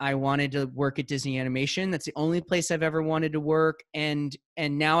it. I wanted to work at Disney Animation. That's the only place I've ever wanted to work, and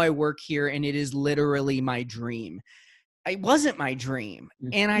now I work here, and it is literally my dream. It wasn't my dream.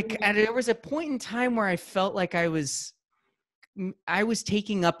 And there was a point in time where I felt like I was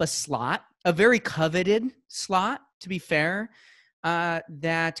taking up a slot, a very coveted slot, to be fair,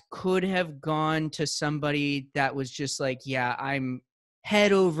 that could have gone to somebody that was just like, yeah, I'm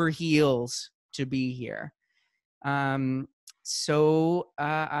head over heels to be here. So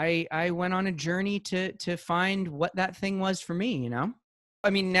I went on a journey to find what that thing was for me, I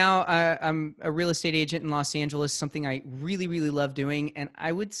mean, now I'm a real estate agent in Los Angeles, something I really, really love doing. And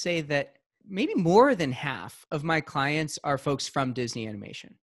I would say that maybe more than half of my clients are folks from Disney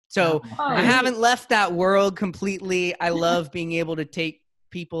Animation. So I haven't left that world completely. I love being able to take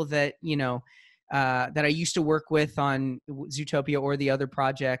people that, that I used to work with on Zootopia or the other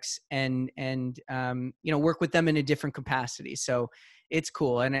projects and work with them in a different capacity. So it's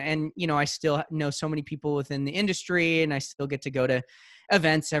cool. And I still know so many people within the industry, and I still get to go to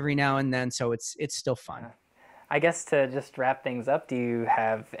events every now and then. So it's still fun. I guess to just wrap things up, do you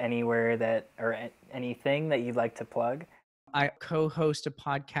have anywhere or anything that you'd like to plug? I co-host a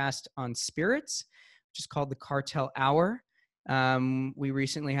podcast on spirits, which is called the Cartel Hour. We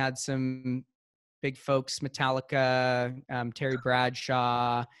recently had some big folks, Metallica, Terry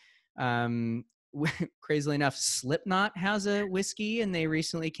Bradshaw. Crazily enough, Slipknot has a whiskey, and they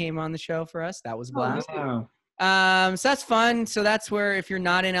recently came on the show for us. That was a blast. Wow. So that's fun. So that's where, if you're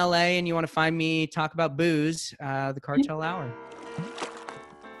not in LA and you want to find me talk about booze, the Cartel Hour.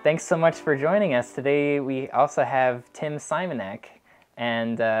 Thanks so much for joining us. Today we also have Tim Simonec,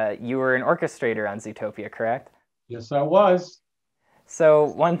 and you were an orchestrator on Zootopia, correct? Yes, I was. So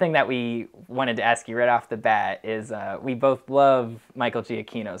one thing that we wanted to ask you right off the bat is we both love Michael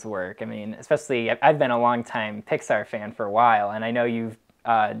Giacchino's work. I mean, especially I've been a long-time Pixar fan for a while, and I know you've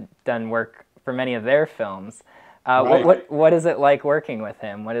done work for many of their films. Right. What is it like working with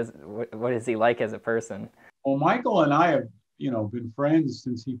him? What is he like as a person? Well, Michael and I have been friends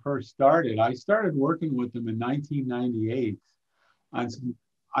since he first started. I started working with him in 1998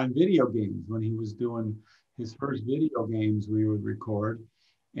 on video games when he was doing his first video games we would record.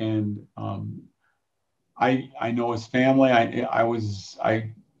 And I know his family. I was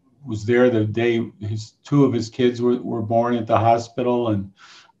there the day two of his kids were born at the hospital, and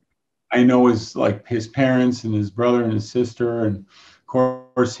I know his parents and his brother and his sister, and of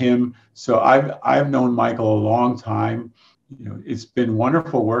course him. So I've known Michael a long time. It's been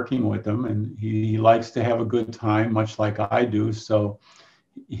wonderful working with him, and he likes to have a good time, much like I do. So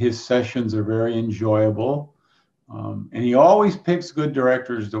his sessions are very enjoyable. And he always picks good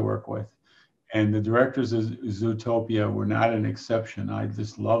directors to work with. And the directors of Zootopia were not an exception. I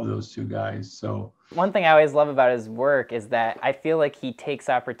just love those two guys. So one thing I always love about his work is that I feel like he takes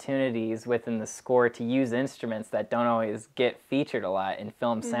opportunities within the score to use instruments that don't always get featured a lot in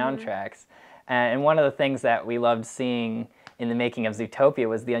film soundtracks. And one of the things that we loved seeing in the making of Zootopia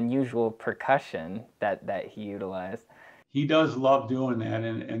was the unusual percussion that he utilized. he does love doing that.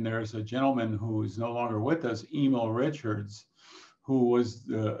 And there's a gentleman who is no longer with us, Emil Richards, who was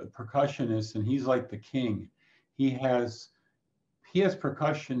the percussionist, and he's like the king. He has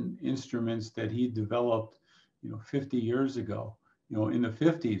percussion instruments that he developed, 50 years ago, in the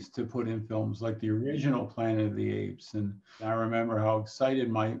 50s to put in films like the original Planet of the Apes. And I remember how excited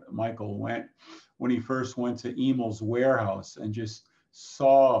Michael went when he first went to Emil's warehouse and just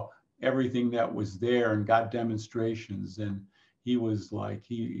saw everything that was there and got demonstrations. And he was like,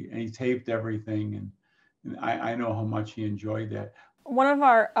 he taped everything. And I know how much he enjoyed that. One of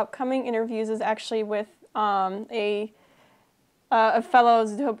our upcoming interviews is actually with a fellow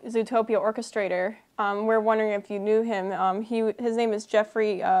Zootopia orchestrator. We're wondering if you knew him. His name is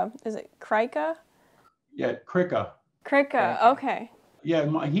Jeffrey, is it Kryka? Yeah, Kryka. Kryka, okay.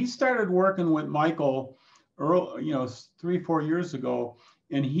 Yeah, he started working with Michael early, 3-4 years ago,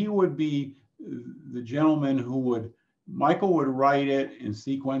 and he would be the gentleman who Michael would write it in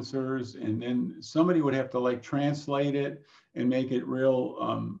sequencers, and then somebody would have to like translate it and make it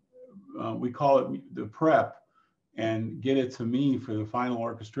real, we call it the prep, and get it to me for the final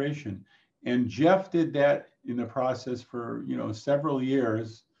orchestration. And Jeff did that in the process for, several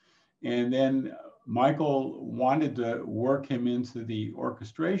years. And then Michael wanted to work him into the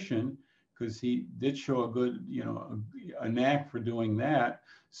orchestration because he did show a good, a knack for doing that.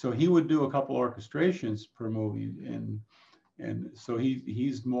 So he would do a couple orchestrations per movie. And so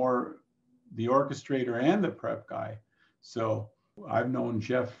he's more the orchestrator and the prep guy. So I've known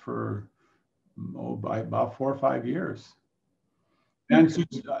Jeff for by about 4 or 5 years. And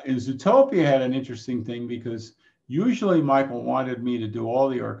Zootopia had an interesting thing because usually Michael wanted me to do all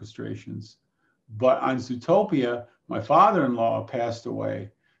the orchestrations, but on Zootopia, my father-in-law passed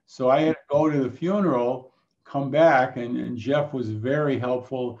away. So I had to go to the funeral, come back, and Jeff was very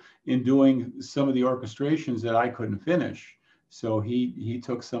helpful in doing some of the orchestrations that I couldn't finish. So he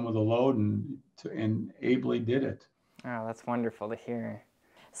took some of the load and ably did it. Oh, that's wonderful to hear.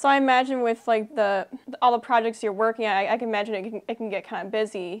 So I imagine with like all the projects you're working on, I can imagine it can get kind of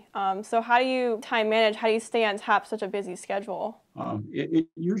busy. So how do you time manage? How do you stay on top of such a busy schedule? It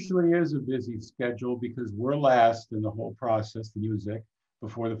usually is a busy schedule because we're last in the whole process, the music,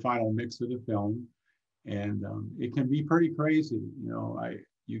 before the final mix of the film, and it can be pretty crazy.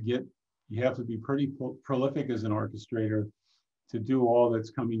 You have to be pretty prolific as an orchestrator to do all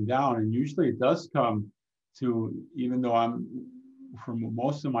that's coming down, and usually it does come to, even though for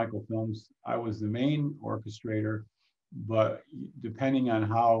most of Michael films, I was the main orchestrator, but depending on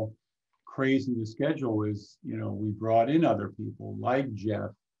how crazy the schedule is, we brought in other people like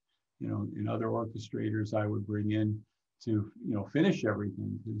Jeff, and other orchestrators I would bring in to, finish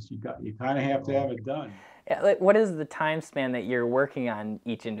everything, because you kind of have to have it done. What is the time span that you're working on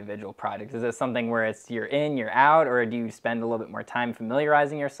each individual project? Is it something where it's you're in, you're out, or do you spend a little bit more time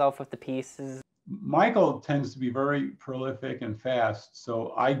familiarizing yourself with the pieces? Michael tends to be very prolific and fast,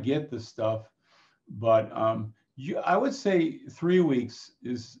 so I get the stuff, but I would say 3 weeks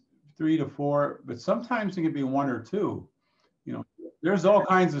is 3 to 4, but sometimes it can be 1 or 2. There's all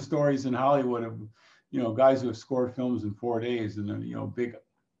kinds of stories in Hollywood of, guys who have scored films in 4 days, and then, big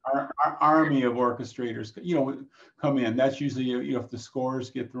army of orchestrators, come in. That's usually, if the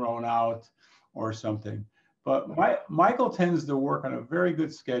scores get thrown out or something. But Michael tends to work on a very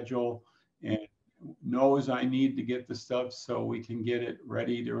good schedule and knows I need to get the stuff so we can get it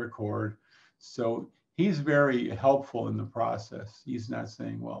ready to record. So he's very helpful in the process. He's not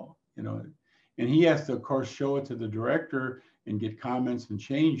saying, well, and he has to, of course, show it to the director and get comments and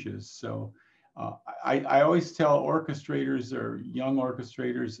changes. So I always tell orchestrators or young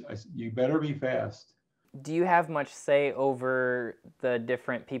orchestrators, you better be fast. Do you have much say over the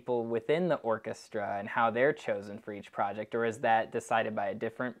different people within the orchestra and how they're chosen for each project, or is that decided by a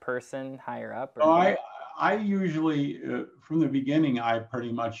different person higher up? Or I usually, from the beginning, I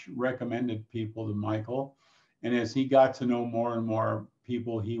pretty much recommended people to Michael, and as he got to know more and more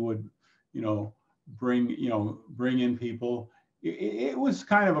people, he would, bring in people. It was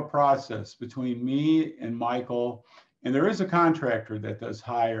kind of a process between me and Michael, and there is a contractor that does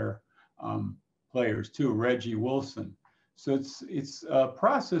hire players too, Reggie Wilson. So it's a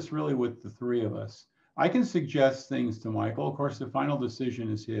process really with the three of us. I can suggest things to Michael. Of course, the final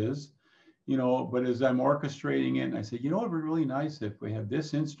decision is his, but as I'm orchestrating it, I say, it would be really nice if we have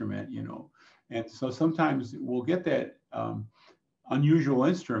this instrument, and so sometimes we'll get that unusual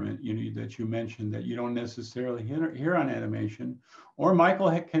instrument, that you mentioned that you don't necessarily hear on animation, or Michael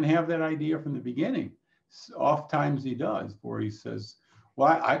can have that idea from the beginning. Oftentimes he does, where he says,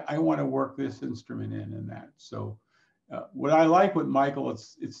 well, I want to work this instrument in and that. So what I like with Michael,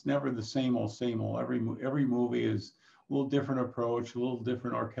 it's never the same old, same old. Every movie is little different approach, a little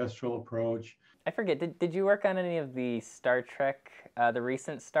different orchestral approach. I forget, did you work on any of the Star Trek, the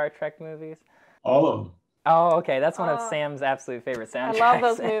recent Star Trek movies? All of them. Oh, okay. That's one of Sam's absolute favorite soundtracks. I love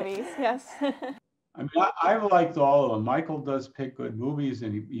those movies, yes. I mean, I've liked all of them. Michael does pick good movies,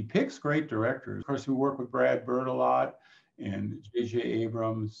 and he picks great directors. Of course, we work with Brad Bird a lot, and J.J.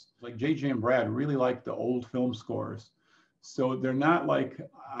 Abrams. Like J.J. and Brad really like the old film scores. So they're not like,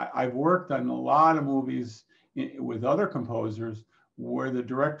 I've worked on a lot of movies with other composers where the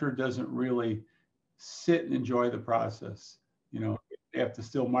director doesn't really sit and enjoy the process. You know, they have to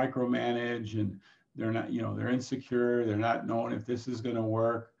still micromanage, and they're not, you know, they're insecure. They're not knowing if this is going to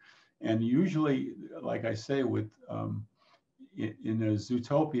work. And usually, like I say, with in the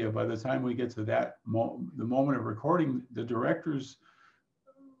Zootopia, by the time we get to that the moment of recording, the directors,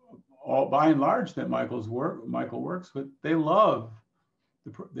 all by and large, that Michael works with, they love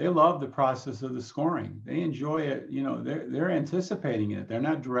the process of the scoring. They enjoy it. You know, they're anticipating it. They're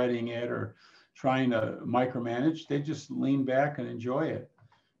not dreading it or trying to micromanage. They just lean back and enjoy it.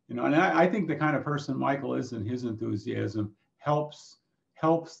 You know, and I think the kind of person Michael is, and his enthusiasm helps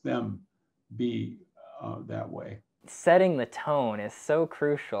them be that way. Setting the tone is so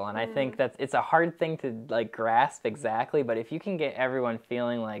crucial, and I think that it's a hard thing to like grasp exactly, but if you can get everyone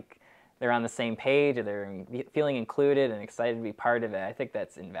feeling like they're on the same page, or they're feeling included and excited to be part of it, I think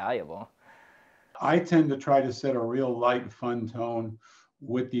that's invaluable. I tend to try to set a real light, fun tone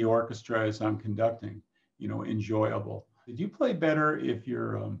with the orchestra as I'm conducting, you know, enjoyable. Did you play better if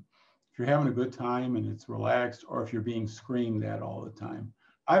you're having a good time and it's relaxed, or if you're being screamed at all the time?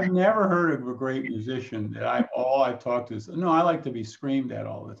 I've never heard of a great musician that I've talked to said, no, I like to be screamed at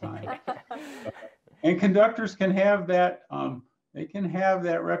all the time. And conductors can have that, they can have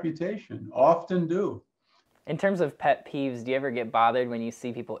that reputation, often do. In terms of pet peeves, do you ever get bothered when you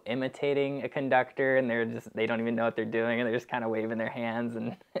see people imitating a conductor and they don't even know what they're doing and they're just kind of waving their hands?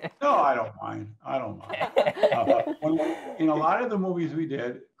 And No, I don't mind. In a lot of the movies we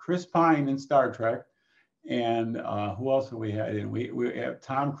did, Chris Pine in Star Trek, and who else have we had in? We have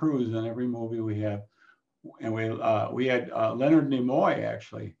Tom Cruise in every movie we have, and we had Leonard Nimoy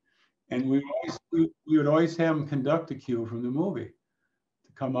actually, and we would always have him conduct a cue from the movie,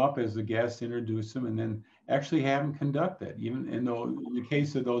 to come up as a guest, introduce him, and then actually have him conduct it. Even in the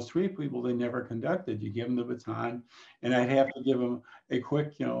case of those three people, they never conducted. You give them the baton, and I'd have to give them a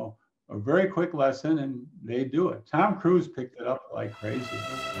quick, you know, a very quick lesson, and they do it. Tom Cruise picked it up like crazy.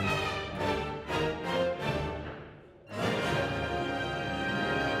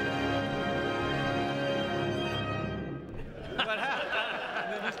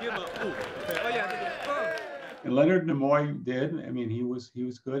 And Leonard Nimoy did. I mean, he was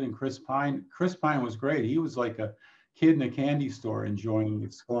good. And Chris Pine was great. He was like a kid in a candy store enjoying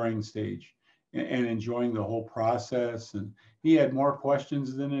the scoring stage and enjoying the whole process. And he had more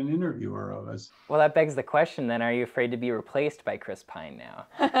questions than an interviewer of us. Well, that begs the question then, are you afraid to be replaced by Chris Pine now?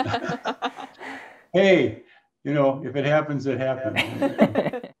 Hey, you know, if it happens, it happens.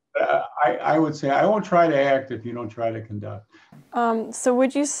 I would say I won't try to act if you don't try to conduct. So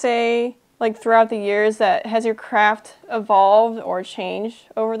would you say, like throughout the years, that has your craft evolved or changed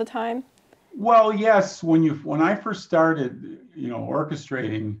over the time? Well, yes. When I first started, you know,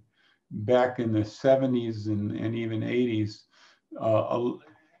 orchestrating back in the 70s and even 80s,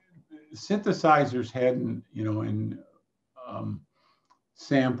 synthesizers hadn't, you know, in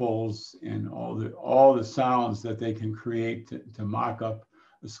samples and all the sounds that they can create to mock up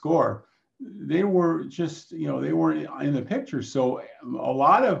a score. They were just, you know, they weren't in the picture. So a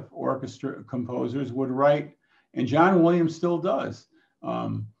lot of orchestra composers would write, and John Williams still does, a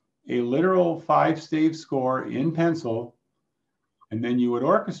literal 5-stave score in pencil, and then you would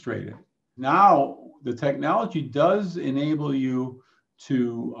orchestrate it. Now, the technology does enable you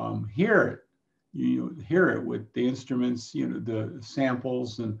to hear it. You hear it with the instruments, you know, the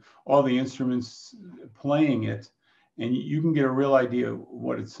samples and all the instruments playing it, and you can get a real idea of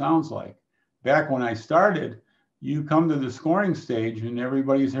what it sounds like. Back when I started, you come to the scoring stage and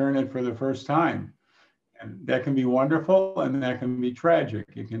everybody's hearing it for the first time. And that can be wonderful and that can be tragic.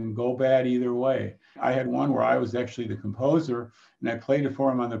 It can go bad either way. I had one where I was actually the composer and I played it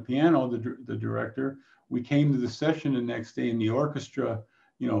for him on the piano, the director. We came to the session the next day and the orchestra,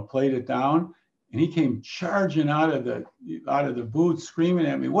 you know, played it down, and he came charging out of the booth screaming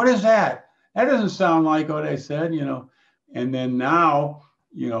at me, "What is that? That doesn't sound like what I said," you know. And then now,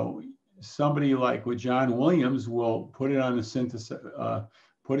 you know, somebody like with John Williams will put it on the synthesizer,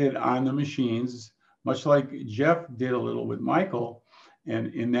 put it on the machines, much like Jeff did a little with Michael,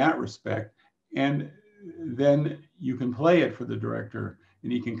 and in that respect. And then you can play it for the director.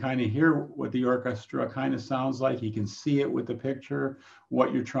 and he can kind of hear what the orchestra kind of sounds like. He can see it with the picture,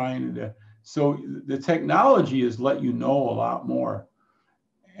 what you're trying to do. So the technology has let you know a lot more.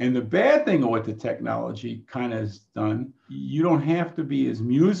 And the bad thing of what the technology kind of has done, you don't have to be as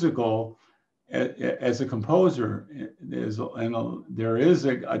musical as a composer. There is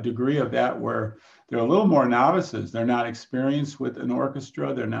a degree of that where they're a little more novices. They're not experienced with an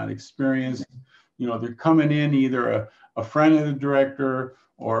orchestra. They're not experienced, they're coming in either a friend of the director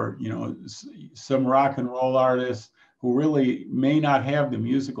or, some rock and roll artist who really may not have the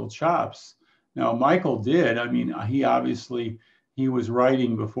musical chops. Now, Michael did. I mean, he was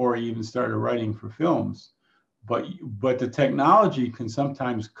writing before he even started writing for films. But the technology can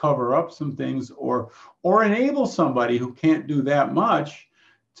sometimes cover up some things or enable somebody who can't do that much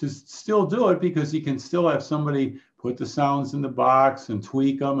to still do it, because he can still have somebody put the sounds in the box and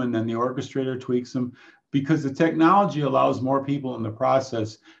tweak them, and then the orchestrator tweaks them, because the technology allows more people in the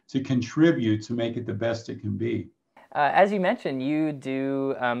process to contribute to make it the best it can be. As you mentioned, you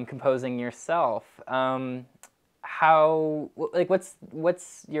do composing yourself.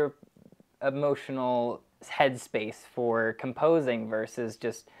 What's your emotional headspace for composing versus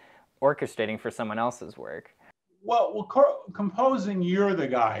just orchestrating for someone else's work? Well, composing, you're the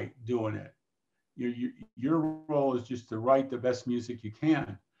guy doing it. Your role is just to write the best music you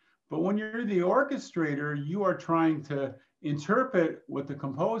can. But when you're the orchestrator, you are trying to interpret what the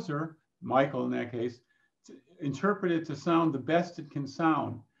composer, Michael in that case, to interpret it to sound the best it can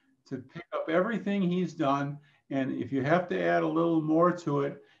sound, to pick up everything he's done. And if you have to add a little more to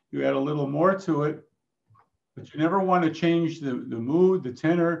it, you add a little more to it. But you never want to change the mood, the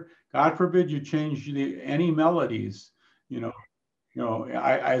tenor. God forbid you change any melodies. As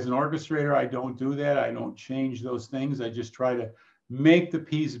an orchestrator, I don't do that. I don't change those things. I just try to make the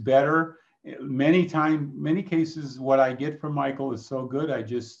piece better. Many cases, what I get from Michael is so good, I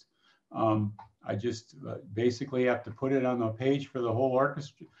just basically have to put it on the page for the whole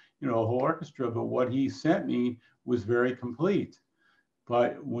orchestra, whole orchestra. But what he sent me was very complete.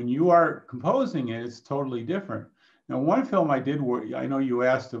 But when you are composing it, it's totally different. Now, one film I did work, I know you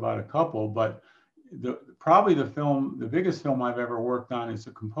asked about a couple, but probably the biggest film I've ever worked on as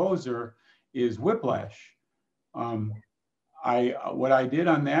a composer is Whiplash. What I did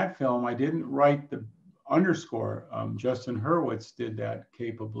on that film, I didn't write the underscore. Justin Hurwitz did that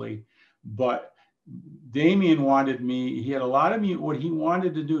capably, but Damien wanted me, he had a lot of what he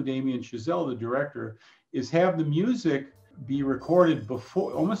wanted to do, Damien Chazelle, the director, is have the music be recorded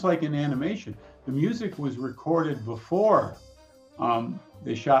before, almost like an animation. The music was recorded before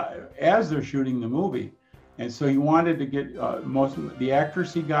they shot, as they're shooting the movie. And so he wanted to get most of the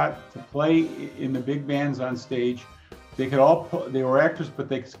actors he got to play in the big bands on stage. They they were actors, but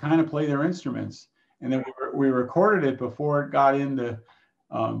they could kind of play their instruments. And then we recorded it before it got in the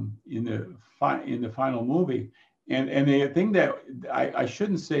final movie. And the thing that I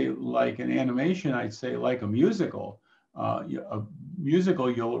shouldn't say like an animation, I'd say like a musical. A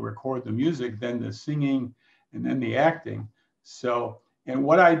musical, you'll record the music, then the singing, and then the acting. So, and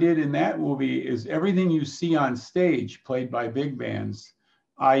what I did in that movie is everything you see on stage played by big bands,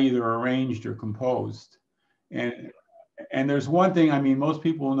 I either arranged or composed. And there's one thing, I mean, most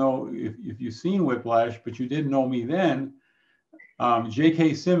people know if you've seen Whiplash, but you didn't know me then,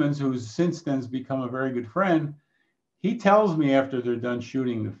 J.K. Simmons, who's since then has become a very good friend, he tells me after they're done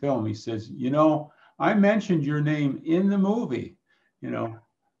shooting the film, he says, I mentioned your name in the movie,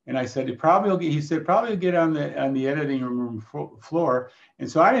 and I said, he said, probably get on the editing room floor. And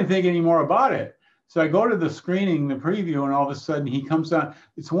so I didn't think any more about it. So I go to the screening, the preview, and all of a sudden he comes on.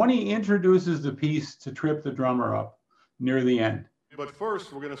 It's when he introduces the piece to trip the drummer up near the end. But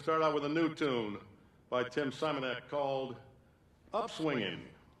first, we're going to start out with a new tune by Tim Simonec called Upswinging.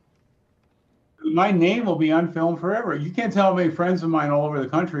 My name will be on film forever. You can't tell me friends of mine all over the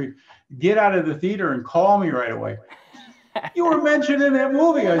country, get out of the theater and call me right away. You were mentioned in that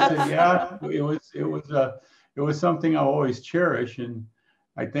movie. I said, yeah, it was something I'll always cherish. And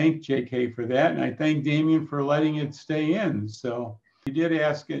I thank JK for that. And I thank Damien for letting it stay in. So you did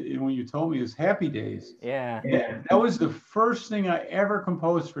ask it, and when you told me it was Happy Days. Yeah. And that was the first thing I ever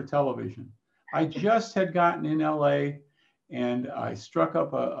composed for television. I just had gotten in LA and I struck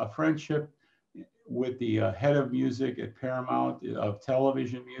up a friendship with the head of music at Paramount of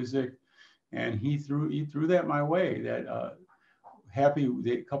television music, and he threw that my way, that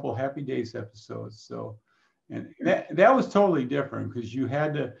couple Happy Days episodes. So, and that was totally different because you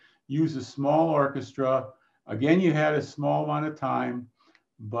had to use a small orchestra. Again, you had a small amount of time,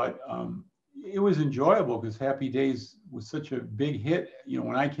 but it was enjoyable because Happy Days was such a big hit.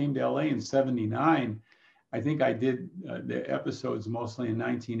 When I came to LA in '79, I think I did the episodes mostly in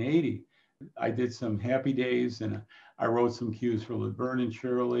 1980. I did some Happy Days, and I wrote some cues for Laverne and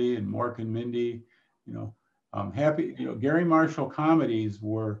Shirley and Mork and Mindy. You know, Gary Marshall comedies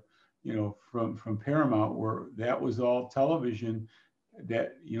were, from Paramount, that was all television.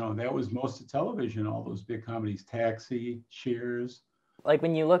 That was most of television. All those big comedies, Taxi, Cheers. Like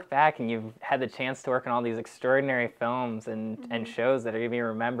when you look back and you've had the chance to work on all these extraordinary films and shows that are going to be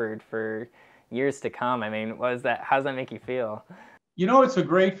remembered for years to come. I mean, how does that make you feel? It's a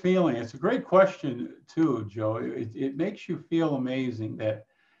great feeling. It's a great question too, Joe. It makes you feel amazing that,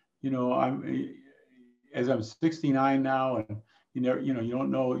 I'm 69 now, and you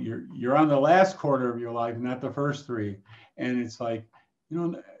don't know, you're on the last quarter of your life, not the first three. And it's like,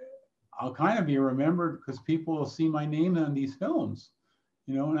 I'll kind of be remembered because people will see my name on these films,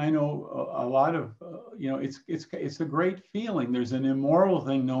 and I know a lot of, it's a great feeling. There's an immortal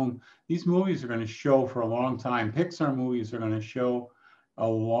thing known. These movies are going to show for a long time. Pixar movies are going to show a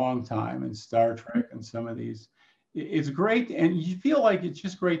long time, and Star Trek and some of these. It's great. And you feel like it's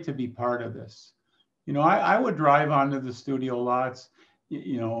just great to be part of this. I would drive onto the studio lots,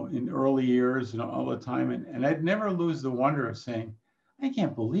 in early years and all the time. And I'd never lose the wonder of saying, I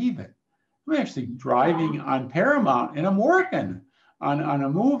can't believe it. I'm actually driving on Paramount and I'm working on a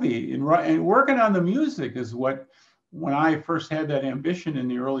movie and working on the music is what, when I first had that ambition in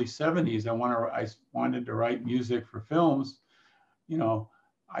the early 70s, I wanted to write music for films.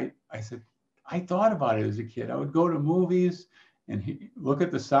 I said, I thought about it as a kid. I would go to movies and look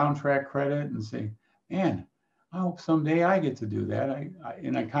at the soundtrack credit and say, man, I hope someday I get to do that.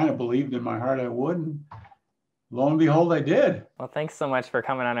 I kind of believed in my heart I would. And lo and behold, I did. Well, thanks so much for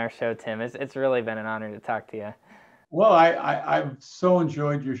coming on our show, Tim. It's really been an honor to talk to you. Well, I've so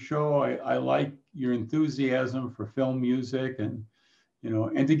enjoyed your show. I like your enthusiasm for film music, and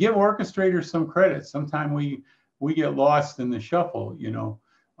and to give orchestrators some credit. Sometimes we get lost in the shuffle.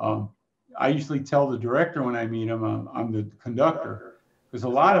 I usually tell the director when I meet him, I'm the conductor, because a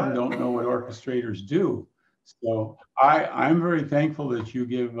lot of them don't know what orchestrators do. So I'm very thankful that you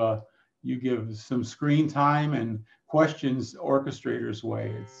give some screen time and questions orchestrators'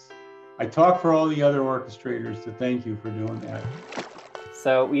 way. I talk for all the other orchestrators to thank you for doing that.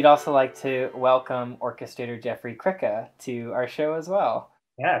 So we'd also like to welcome orchestrator Jeffrey Kryka to our show as well.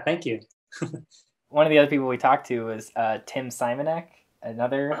 Yeah, thank you. One of the other people we talked to was Tim Simonec,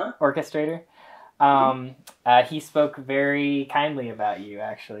 another orchestrator. He spoke very kindly about you,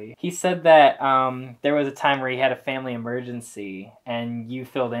 actually. He said that there was a time where he had a family emergency and you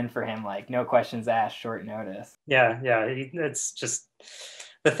filled in for him, like no questions asked, short notice. Yeah. It's just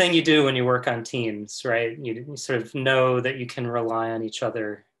the thing you do when you work on teams, right? You sort of know that you can rely on each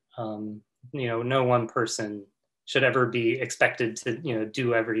other. No one person should ever be expected to,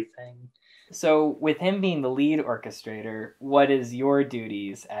 do everything. So with him being the lead orchestrator, what is your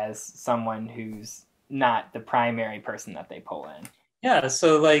duties as someone who's not the primary person that they pull in? Yeah,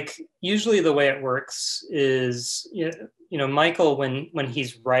 so usually the way it works is, Michael, when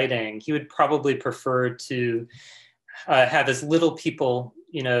he's writing, he would probably prefer to have as little people,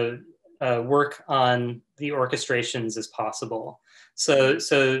 work on the orchestrations as possible. So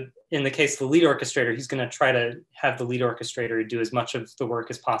in the case of the lead orchestrator, he's going to try to have the lead orchestrator do as much of the work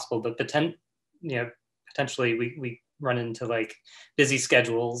as possible, but potentially we run into busy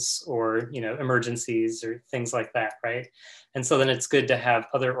schedules or, emergencies or things like that, right? And so then it's good to have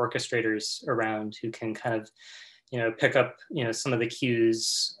other orchestrators around who can kind of, pick up, some of the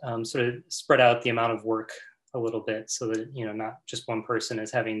cues, sort of spread out the amount of work a little bit so that, not just one person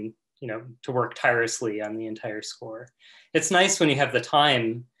is having, to work tirelessly on the entire score. It's nice when you have the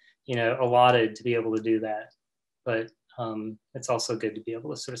time, allotted to be able to do that. But it's also good to be able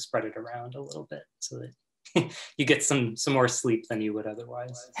to sort of spread it around a little bit so that you get some more sleep than you would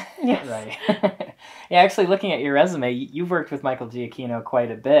otherwise. Yeah, right. Yeah, actually, looking at your resume, you've worked with Michael Giacchino quite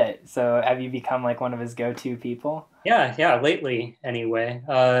a bit. So have you become one of his go-to people? Yeah, lately anyway.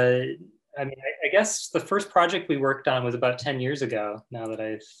 I guess the first project we worked on was about 10 years ago, now that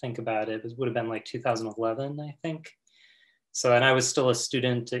I think about it. It would have been 2011, I think. So, and I was still a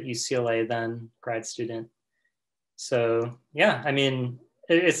student at UCLA then, grad student. So, yeah,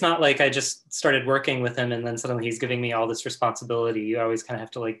 it's not like I just started working with him and then suddenly he's giving me all this responsibility. You always kind of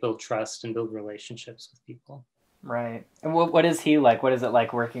have to build trust and build relationships with people. Right. And what is he like? What is it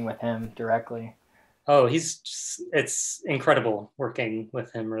like working with him directly? Oh, it's incredible working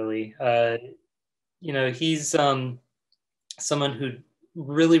with him, really. He's someone who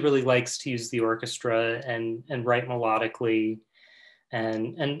really, really likes to use the orchestra and write melodically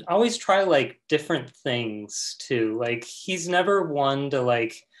and always try different things too. He's never one to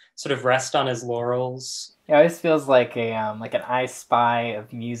sort of rest on his laurels. It always feels like like an I Spy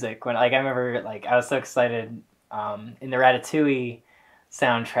of music. When like I remember like I was so excited in the Ratatouille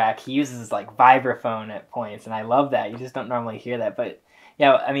soundtrack, he uses like vibraphone at points, and I love that. You just don't normally hear that, but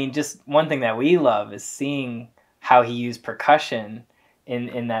yeah, I mean, just one thing that we love is seeing how he used percussion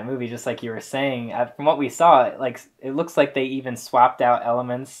in that movie. Just like you were saying, from what we saw, it looks like they even swapped out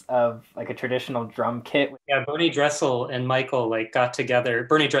elements of like a traditional drum kit. Yeah, Bernie Dressel and Michael like got together.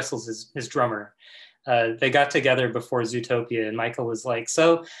 Bernie Dressel's his drummer. They got together before Zootopia, and Michael was like,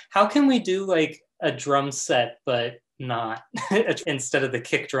 "So how can we do like a drum set, but not instead of the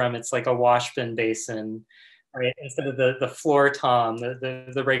kick drum, it's like a washbin basin, right? Instead of the floor tom,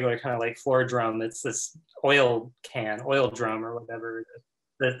 the regular kind of like floor drum, it's this oil drum or whatever."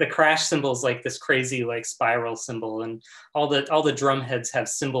 The crash cymbal is like this crazy like spiral cymbal, and all the drum heads have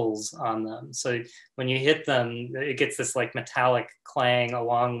cymbals on them. So when you hit them, it gets this like metallic clang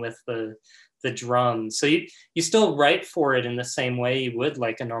along with the drum. So you still write for it in the same way you would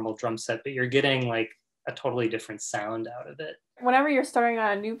like a normal drum set, but you're getting like a totally different sound out of it. Whenever you're starting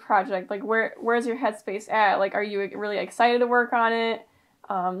on a new project, like where's your headspace at? Like, are you really excited to work on it?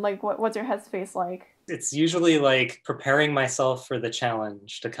 Like what's your headspace like? It's usually like preparing myself for the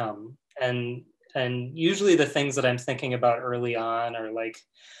challenge to come. And usually the things that I'm thinking about early on are like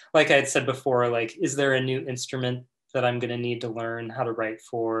I had said before, like, is there a new instrument that I'm going to need to learn how to write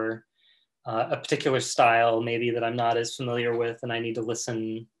for? A particular style maybe that I'm not as familiar with, and I need to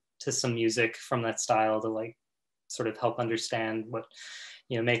listen to some music from that style to like sort of help understand what,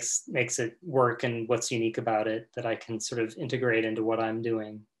 you know, makes it work and what's unique about it, that I can sort of integrate into what I'm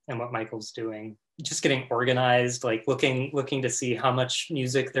doing and what Michael's doing. Just getting organized, like looking to see how much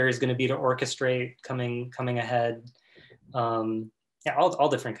music there is going to be to orchestrate coming ahead. Yeah, all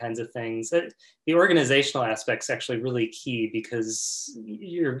different kinds of things. The organizational aspect's actually really key, because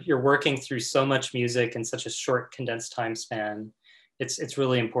you're working through so much music in such a short, condensed time span. It's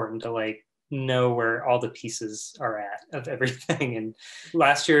really important to like know where all the pieces are at of everything. And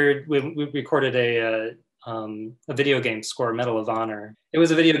last year we recorded a video game score, Medal of Honor. It was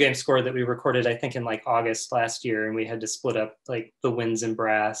a video game score that we recorded, I think, in like August last year, and we had to split up like the winds and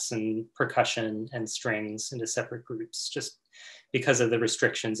brass and percussion and strings into separate groups, just because of the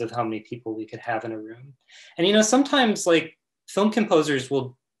restrictions of how many people we could have in a room. And, you know, sometimes like film composers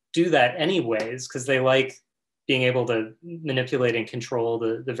will do that anyways, because they like being able to manipulate and control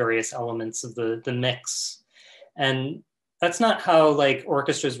the various elements of the mix. And that's not how like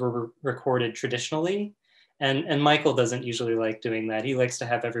orchestras were recorded traditionally. And Michael doesn't usually like doing that. He likes to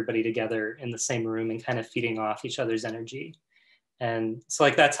have everybody together in the same room and kind of feeding off each other's energy. And so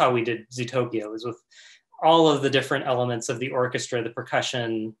like that's how we did Zootopia, was with all of the different elements of the orchestra, the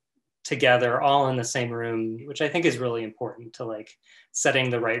percussion together, all in the same room, which I think is really important to like setting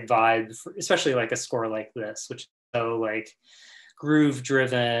the right vibe for, especially like a score like this, which is so like groove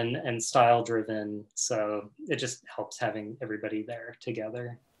driven and style driven. So it just helps having everybody there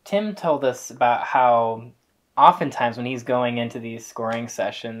together. Tim told us about how oftentimes when he's going into these scoring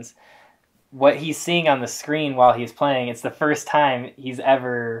sessions, what he's seeing on the screen while he's playing, it's the first time he's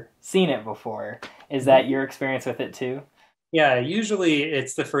ever seen it before. Is that your experience with it too? Yeah, usually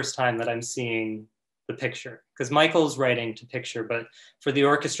it's the first time that I'm seeing the picture, because Michael's writing to picture, but for the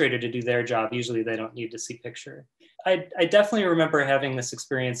orchestrator to do their job, usually they don't need to see picture. I definitely remember having this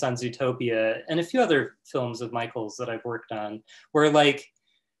experience on Zootopia and a few other films of Michael's that I've worked on, where like,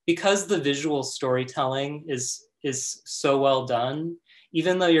 because the visual storytelling is so well done,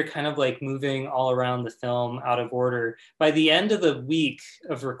 even though you're kind of like moving all around the film out of order, by the end of the week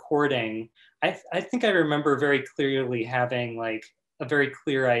of recording, I think I remember very clearly having like a very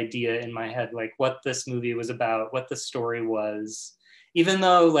clear idea in my head, like what this movie was about, what the story was. Even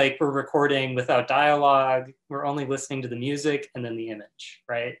though like we're recording without dialogue, we're only listening to the music and then the image,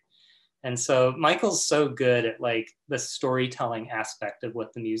 right? And so Michael's so good at like the storytelling aspect of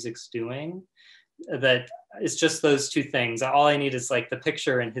what the music's doing, that it's just those two things. All I need is like the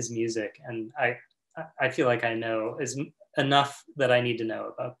picture and his music, and I feel like I know is enough that I need to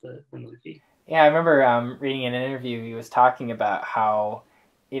know about the movie. Yeah, I remember reading an interview, he was talking about how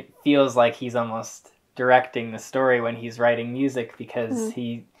it feels like he's almost directing the story when he's writing music, because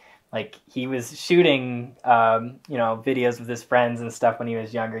he was shooting videos with his friends and stuff when he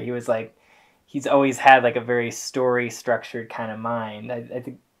was younger. He was like, he's always had like a very story structured kind of mind. I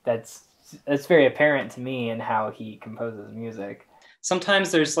think that's very apparent to me in how he composes music. Sometimes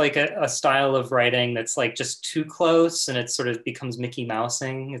there's like a style of writing that's like just too close, and it sort of becomes Mickey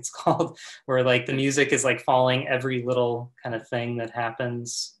Mousing, it's called, where like the music is like following every little kind of thing that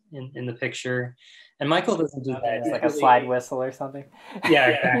happens in the picture. And Michael doesn't do that. It's like a slide whistle or something. Yeah,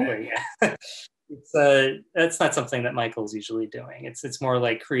 exactly. Yeah. That's not something that Michael's usually doing. It's more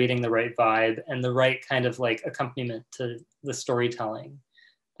like creating the right vibe and the right kind of like accompaniment to the storytelling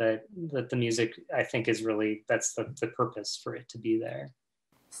that the music, I think, is really, that's the purpose for it to be there.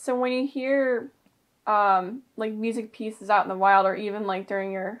 So when you hear like music pieces out in the wild, or even like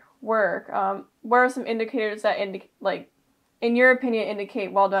during your work, what are some indicators that like, in your opinion,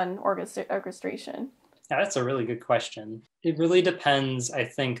 indicate well done orchestration? Yeah, that's a really good question. It really depends, I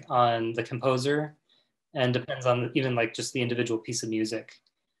think, on the composer, and depends on even like just the individual piece of music.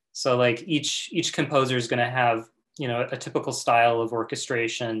 So like each composer is going to have, you know, a typical style of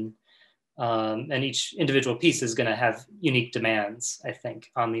orchestration, and each individual piece is going to have unique demands, I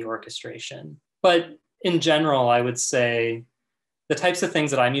think, on the orchestration. But in general, I would say the types of things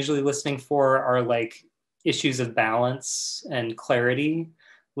that I'm usually listening for are like issues of balance and clarity.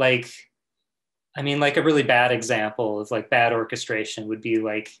 Like, I mean, like a really bad example of like bad orchestration would be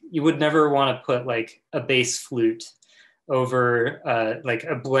like, you would never want to put like a bass flute over like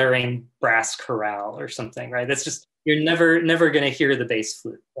a blaring brass chorale or something, right? That's just, you're never going to hear the bass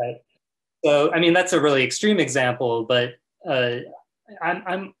flute, right? So, I mean, that's a really extreme example, but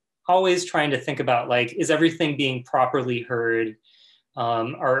I'm always trying to think about like, is everything being properly heard?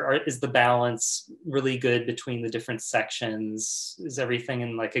 Is the balance really good between the different sections? Is everything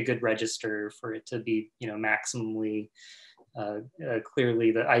in like a good register for it to be, you know, maximally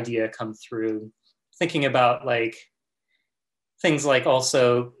clearly the idea come through? Thinking about like things like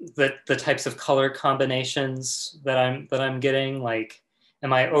also the types of color combinations that I'm getting. Like,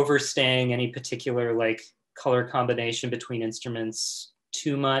 am I overstaying any particular like color combination between instruments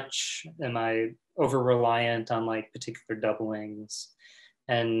too much? Am I over reliant on like particular doublings?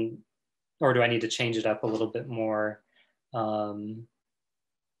 And or do I need to change it up a little bit more?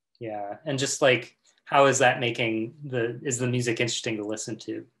 Yeah, and just like, how is that making is the music interesting to listen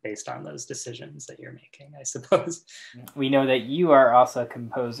to based on those decisions that you're making, I suppose. We know that you are also a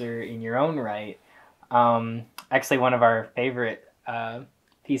composer in your own right. Actually, one of our favorite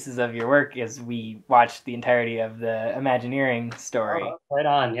pieces of your work is we watched the entirety of the Imagineering story. Oh, right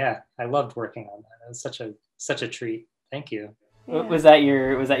on, yeah. I loved working on that. It was such a treat. Thank you. Yeah. Was that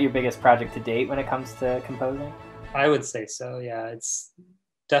your biggest project to date when it comes to composing? I would say so, yeah. It's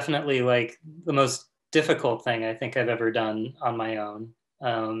definitely like the most difficult thing I think I've ever done on my own.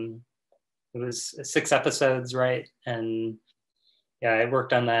 It was 6 episodes, right? And yeah, I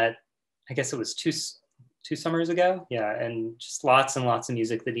worked on that, I guess it was two summers ago. Yeah, and just lots and lots of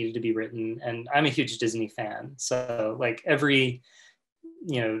music that needed to be written. And I'm a huge Disney fan. So like every,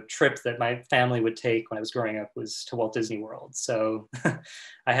 you know, trip that my family would take when I was growing up was to Walt Disney World. So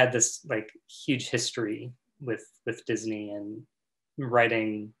I had this like huge history with Disney, and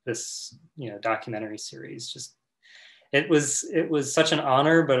writing this, you know, documentary series, just it was such an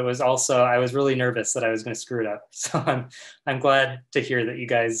honor, but it was also, I was really nervous that I was going to screw it up. So I'm glad to hear that you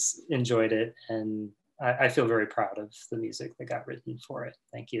guys enjoyed it, and I feel very proud of the music that got written for it.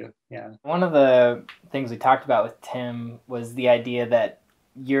 Thank you. Yeah. One of the things we talked about with Tim was the idea that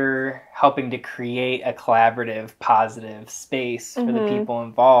you're helping to create a collaborative, positive space for the people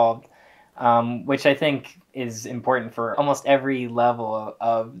involved, which I think is important for almost every level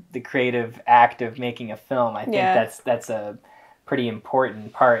of the creative act of making a film. I think that's a pretty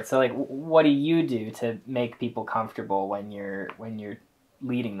important part. So like, what do you do to make people comfortable when you're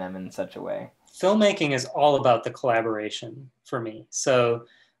leading them in such a way? Filmmaking is all about the collaboration for me. So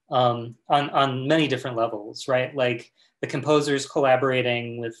on many different levels, right? Like the composers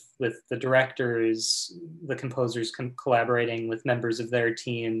collaborating with the directors, the composers collaborating with members of their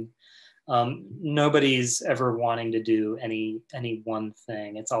team. Nobody's ever wanting to do any one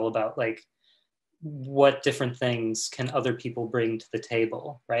thing. It's all about like, what different things can other people bring to the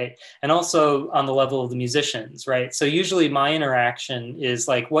table, right? And also on the level of the musicians, right? So usually my interaction is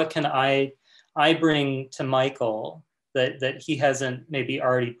like, what can I bring to Michael that he hasn't maybe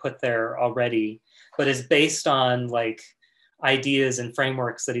already put there already, but is based on like ideas and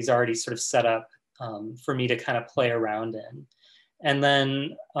frameworks that he's already sort of set up for me to kind of play around in. And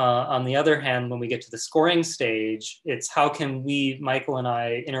then on the other hand, when we get to the scoring stage, it's how can we, Michael and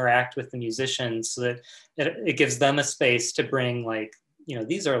I, interact with the musicians so that it gives them a space to bring like, you know,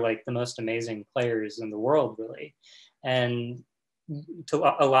 these are like the most amazing players in the world, really. And to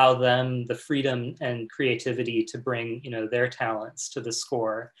allow them the freedom and creativity to bring, you know, their talents to the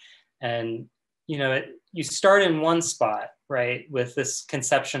score. And, you know, you start in one spot, right, with this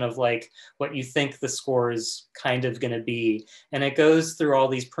conception of like what you think the score is kind of going to be. And it goes through all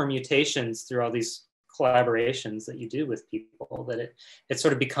these permutations, through all these collaborations that you do with people, that it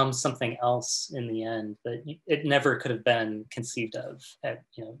sort of becomes something else in the end that it never could have been conceived of at,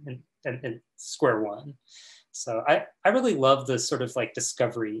 you know, in square one. So I really love the sort of like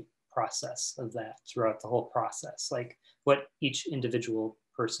discovery process of that throughout the whole process, like what each individual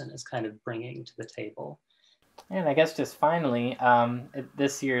person is kind of bringing to the table. And I guess just finally,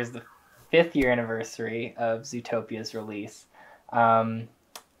 this year is the 5th year anniversary of Zootopia's release. How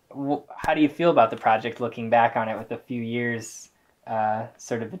do you feel about the project looking back on it with a few years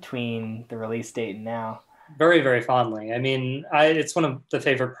sort of between the release date and now? Very, very fondly. I mean, it's one of the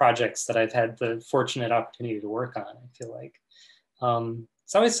favorite projects that I've had the fortunate opportunity to work on, I feel like.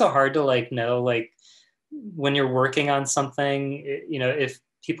 It's always so hard to like know, like when you're working on something, you know, if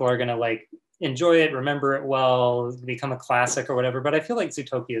people are going to like enjoy it, remember it well, become a classic or whatever. But I feel like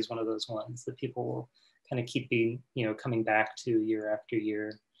Zootopia is one of those ones that people will kind of keep being, you know, coming back to year after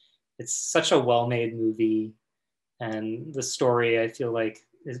year. It's such a well-made movie, and the story, I feel like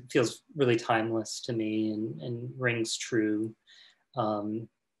it feels really timeless to me and rings true,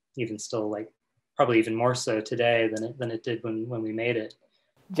 even still, like probably even more so today than it did when we made it.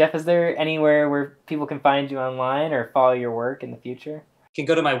 Jeff, is there anywhere where people can find you online or follow your work in the future? You can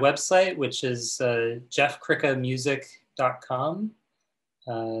go to my website, which is jeffkrykamusic.com.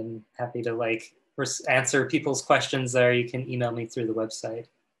 I'm happy to like answer people's questions there. You can email me through the website.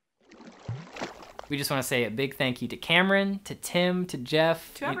 We just want to say a big thank you to Cameron, to Tim, to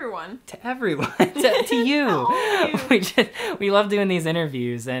Jeff. To everyone. To everyone. to you. We love doing these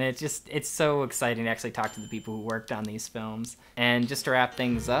interviews, and it's so exciting to actually talk to the people who worked on these films. And just to wrap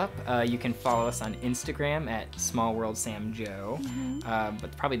things up, you can follow us on Instagram at SmallWorldSamJoe.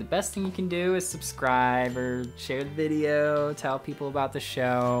 But probably the best thing you can do is subscribe or share the video, tell people about the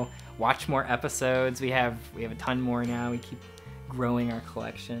show, watch more episodes. We have a ton more now. We keep growing our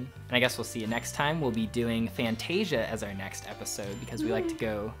collection. And I guess we'll see you next time. We'll be doing Fantasia as our next episode because we like to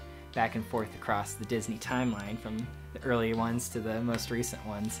go back and forth across the Disney timeline from the early ones to the most recent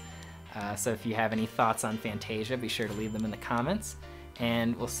ones. So if you have any thoughts on Fantasia, be sure to leave them in the comments.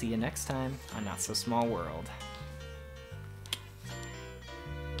 And we'll see you next time on Not So Small World.